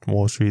 because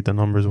Wall Street, the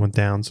numbers went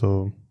down.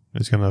 So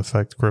it's going to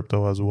affect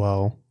crypto as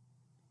well.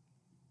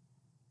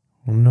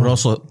 But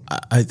also,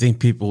 I think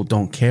people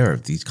don't care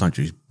if these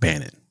countries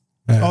ban it.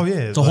 Oh,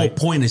 yeah. The whole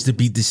point is to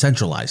be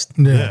decentralized.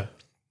 Yeah.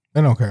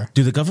 They don't care.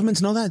 Do the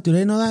governments know that? Do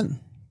they know that?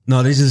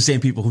 No, these are the same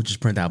people who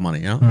just print out money,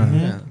 you know? Mm-hmm.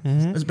 Yeah.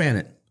 Mm-hmm. Let's ban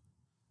it.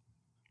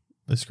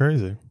 It's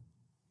crazy.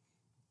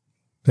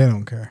 They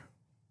don't care.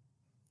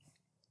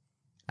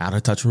 Out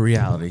of touch with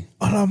reality.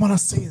 All I want to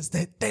say is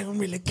that they don't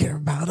really care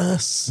about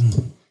us.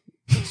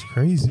 It's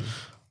crazy.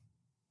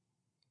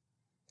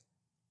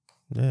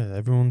 Yeah,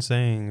 everyone's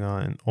saying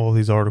in all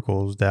these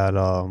articles that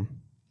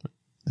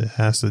it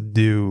has to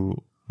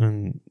do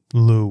in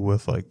lieu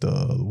with like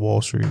the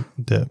Wall Street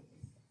dip.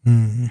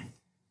 Mm-hmm.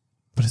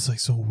 But it's like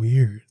so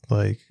weird.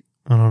 Like,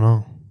 I don't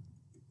know.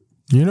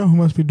 You know who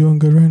must be doing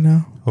good right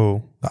now?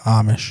 Who? The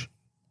Amish.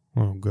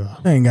 Oh,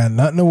 God. They ain't got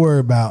nothing to worry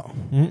about.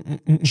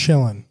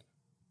 Chilling.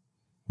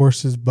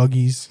 Horses,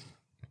 buggies.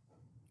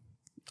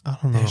 I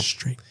don't know. They're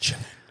straight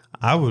chilling.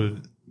 I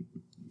would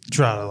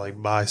try to like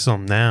buy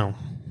some now.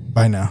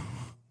 By now.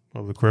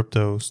 Of the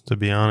cryptos, to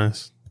be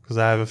honest.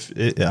 Because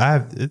it's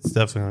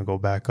definitely going to go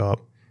back up.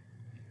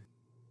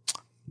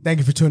 Thank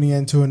you for tuning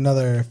in to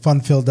another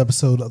fun-filled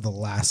episode of the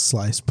Last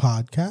Slice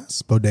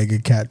podcast. Bodega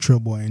Cat,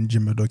 Trillboy, and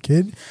Jimbo the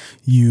Kid.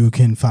 You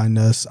can find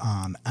us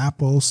on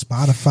Apple,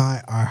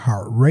 Spotify,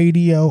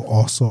 iHeartRadio,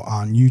 also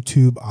on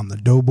YouTube on the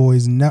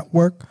Doughboys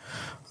Network.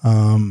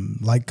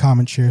 Like,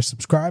 comment, share,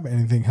 subscribe.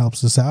 Anything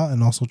helps us out.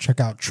 And also check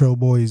out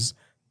Trillboy's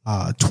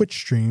Twitch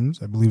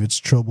streams. I believe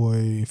it's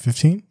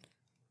Trillboy15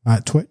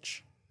 at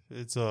Twitch.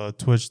 It's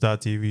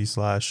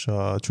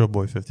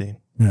twitch.tv/Trillboy15.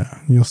 Yeah,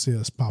 you'll see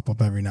us pop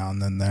up every now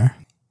and then there.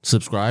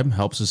 Subscribe,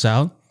 helps us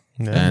out,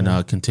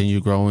 and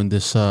continue growing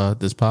this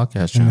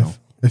podcast channel.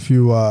 If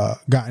you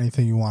got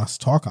anything you want us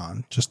to talk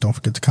on, just don't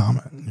forget to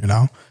comment. You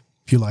know,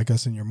 if you like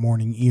us in your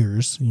morning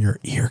ears, your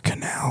ear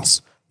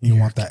canals, you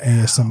want that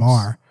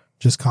ASMR,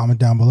 just comment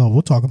down below.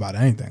 We'll talk about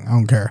anything. I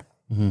don't care.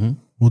 Mm-hmm.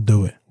 We'll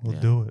do it. We'll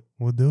do it.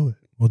 We'll do it.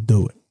 We'll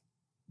do it.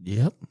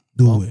 Yep.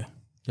 Do it.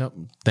 Yep.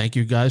 Thank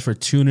you guys for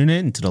tuning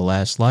in to The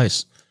Last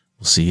Slice.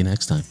 We'll see you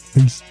next time.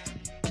 Peace.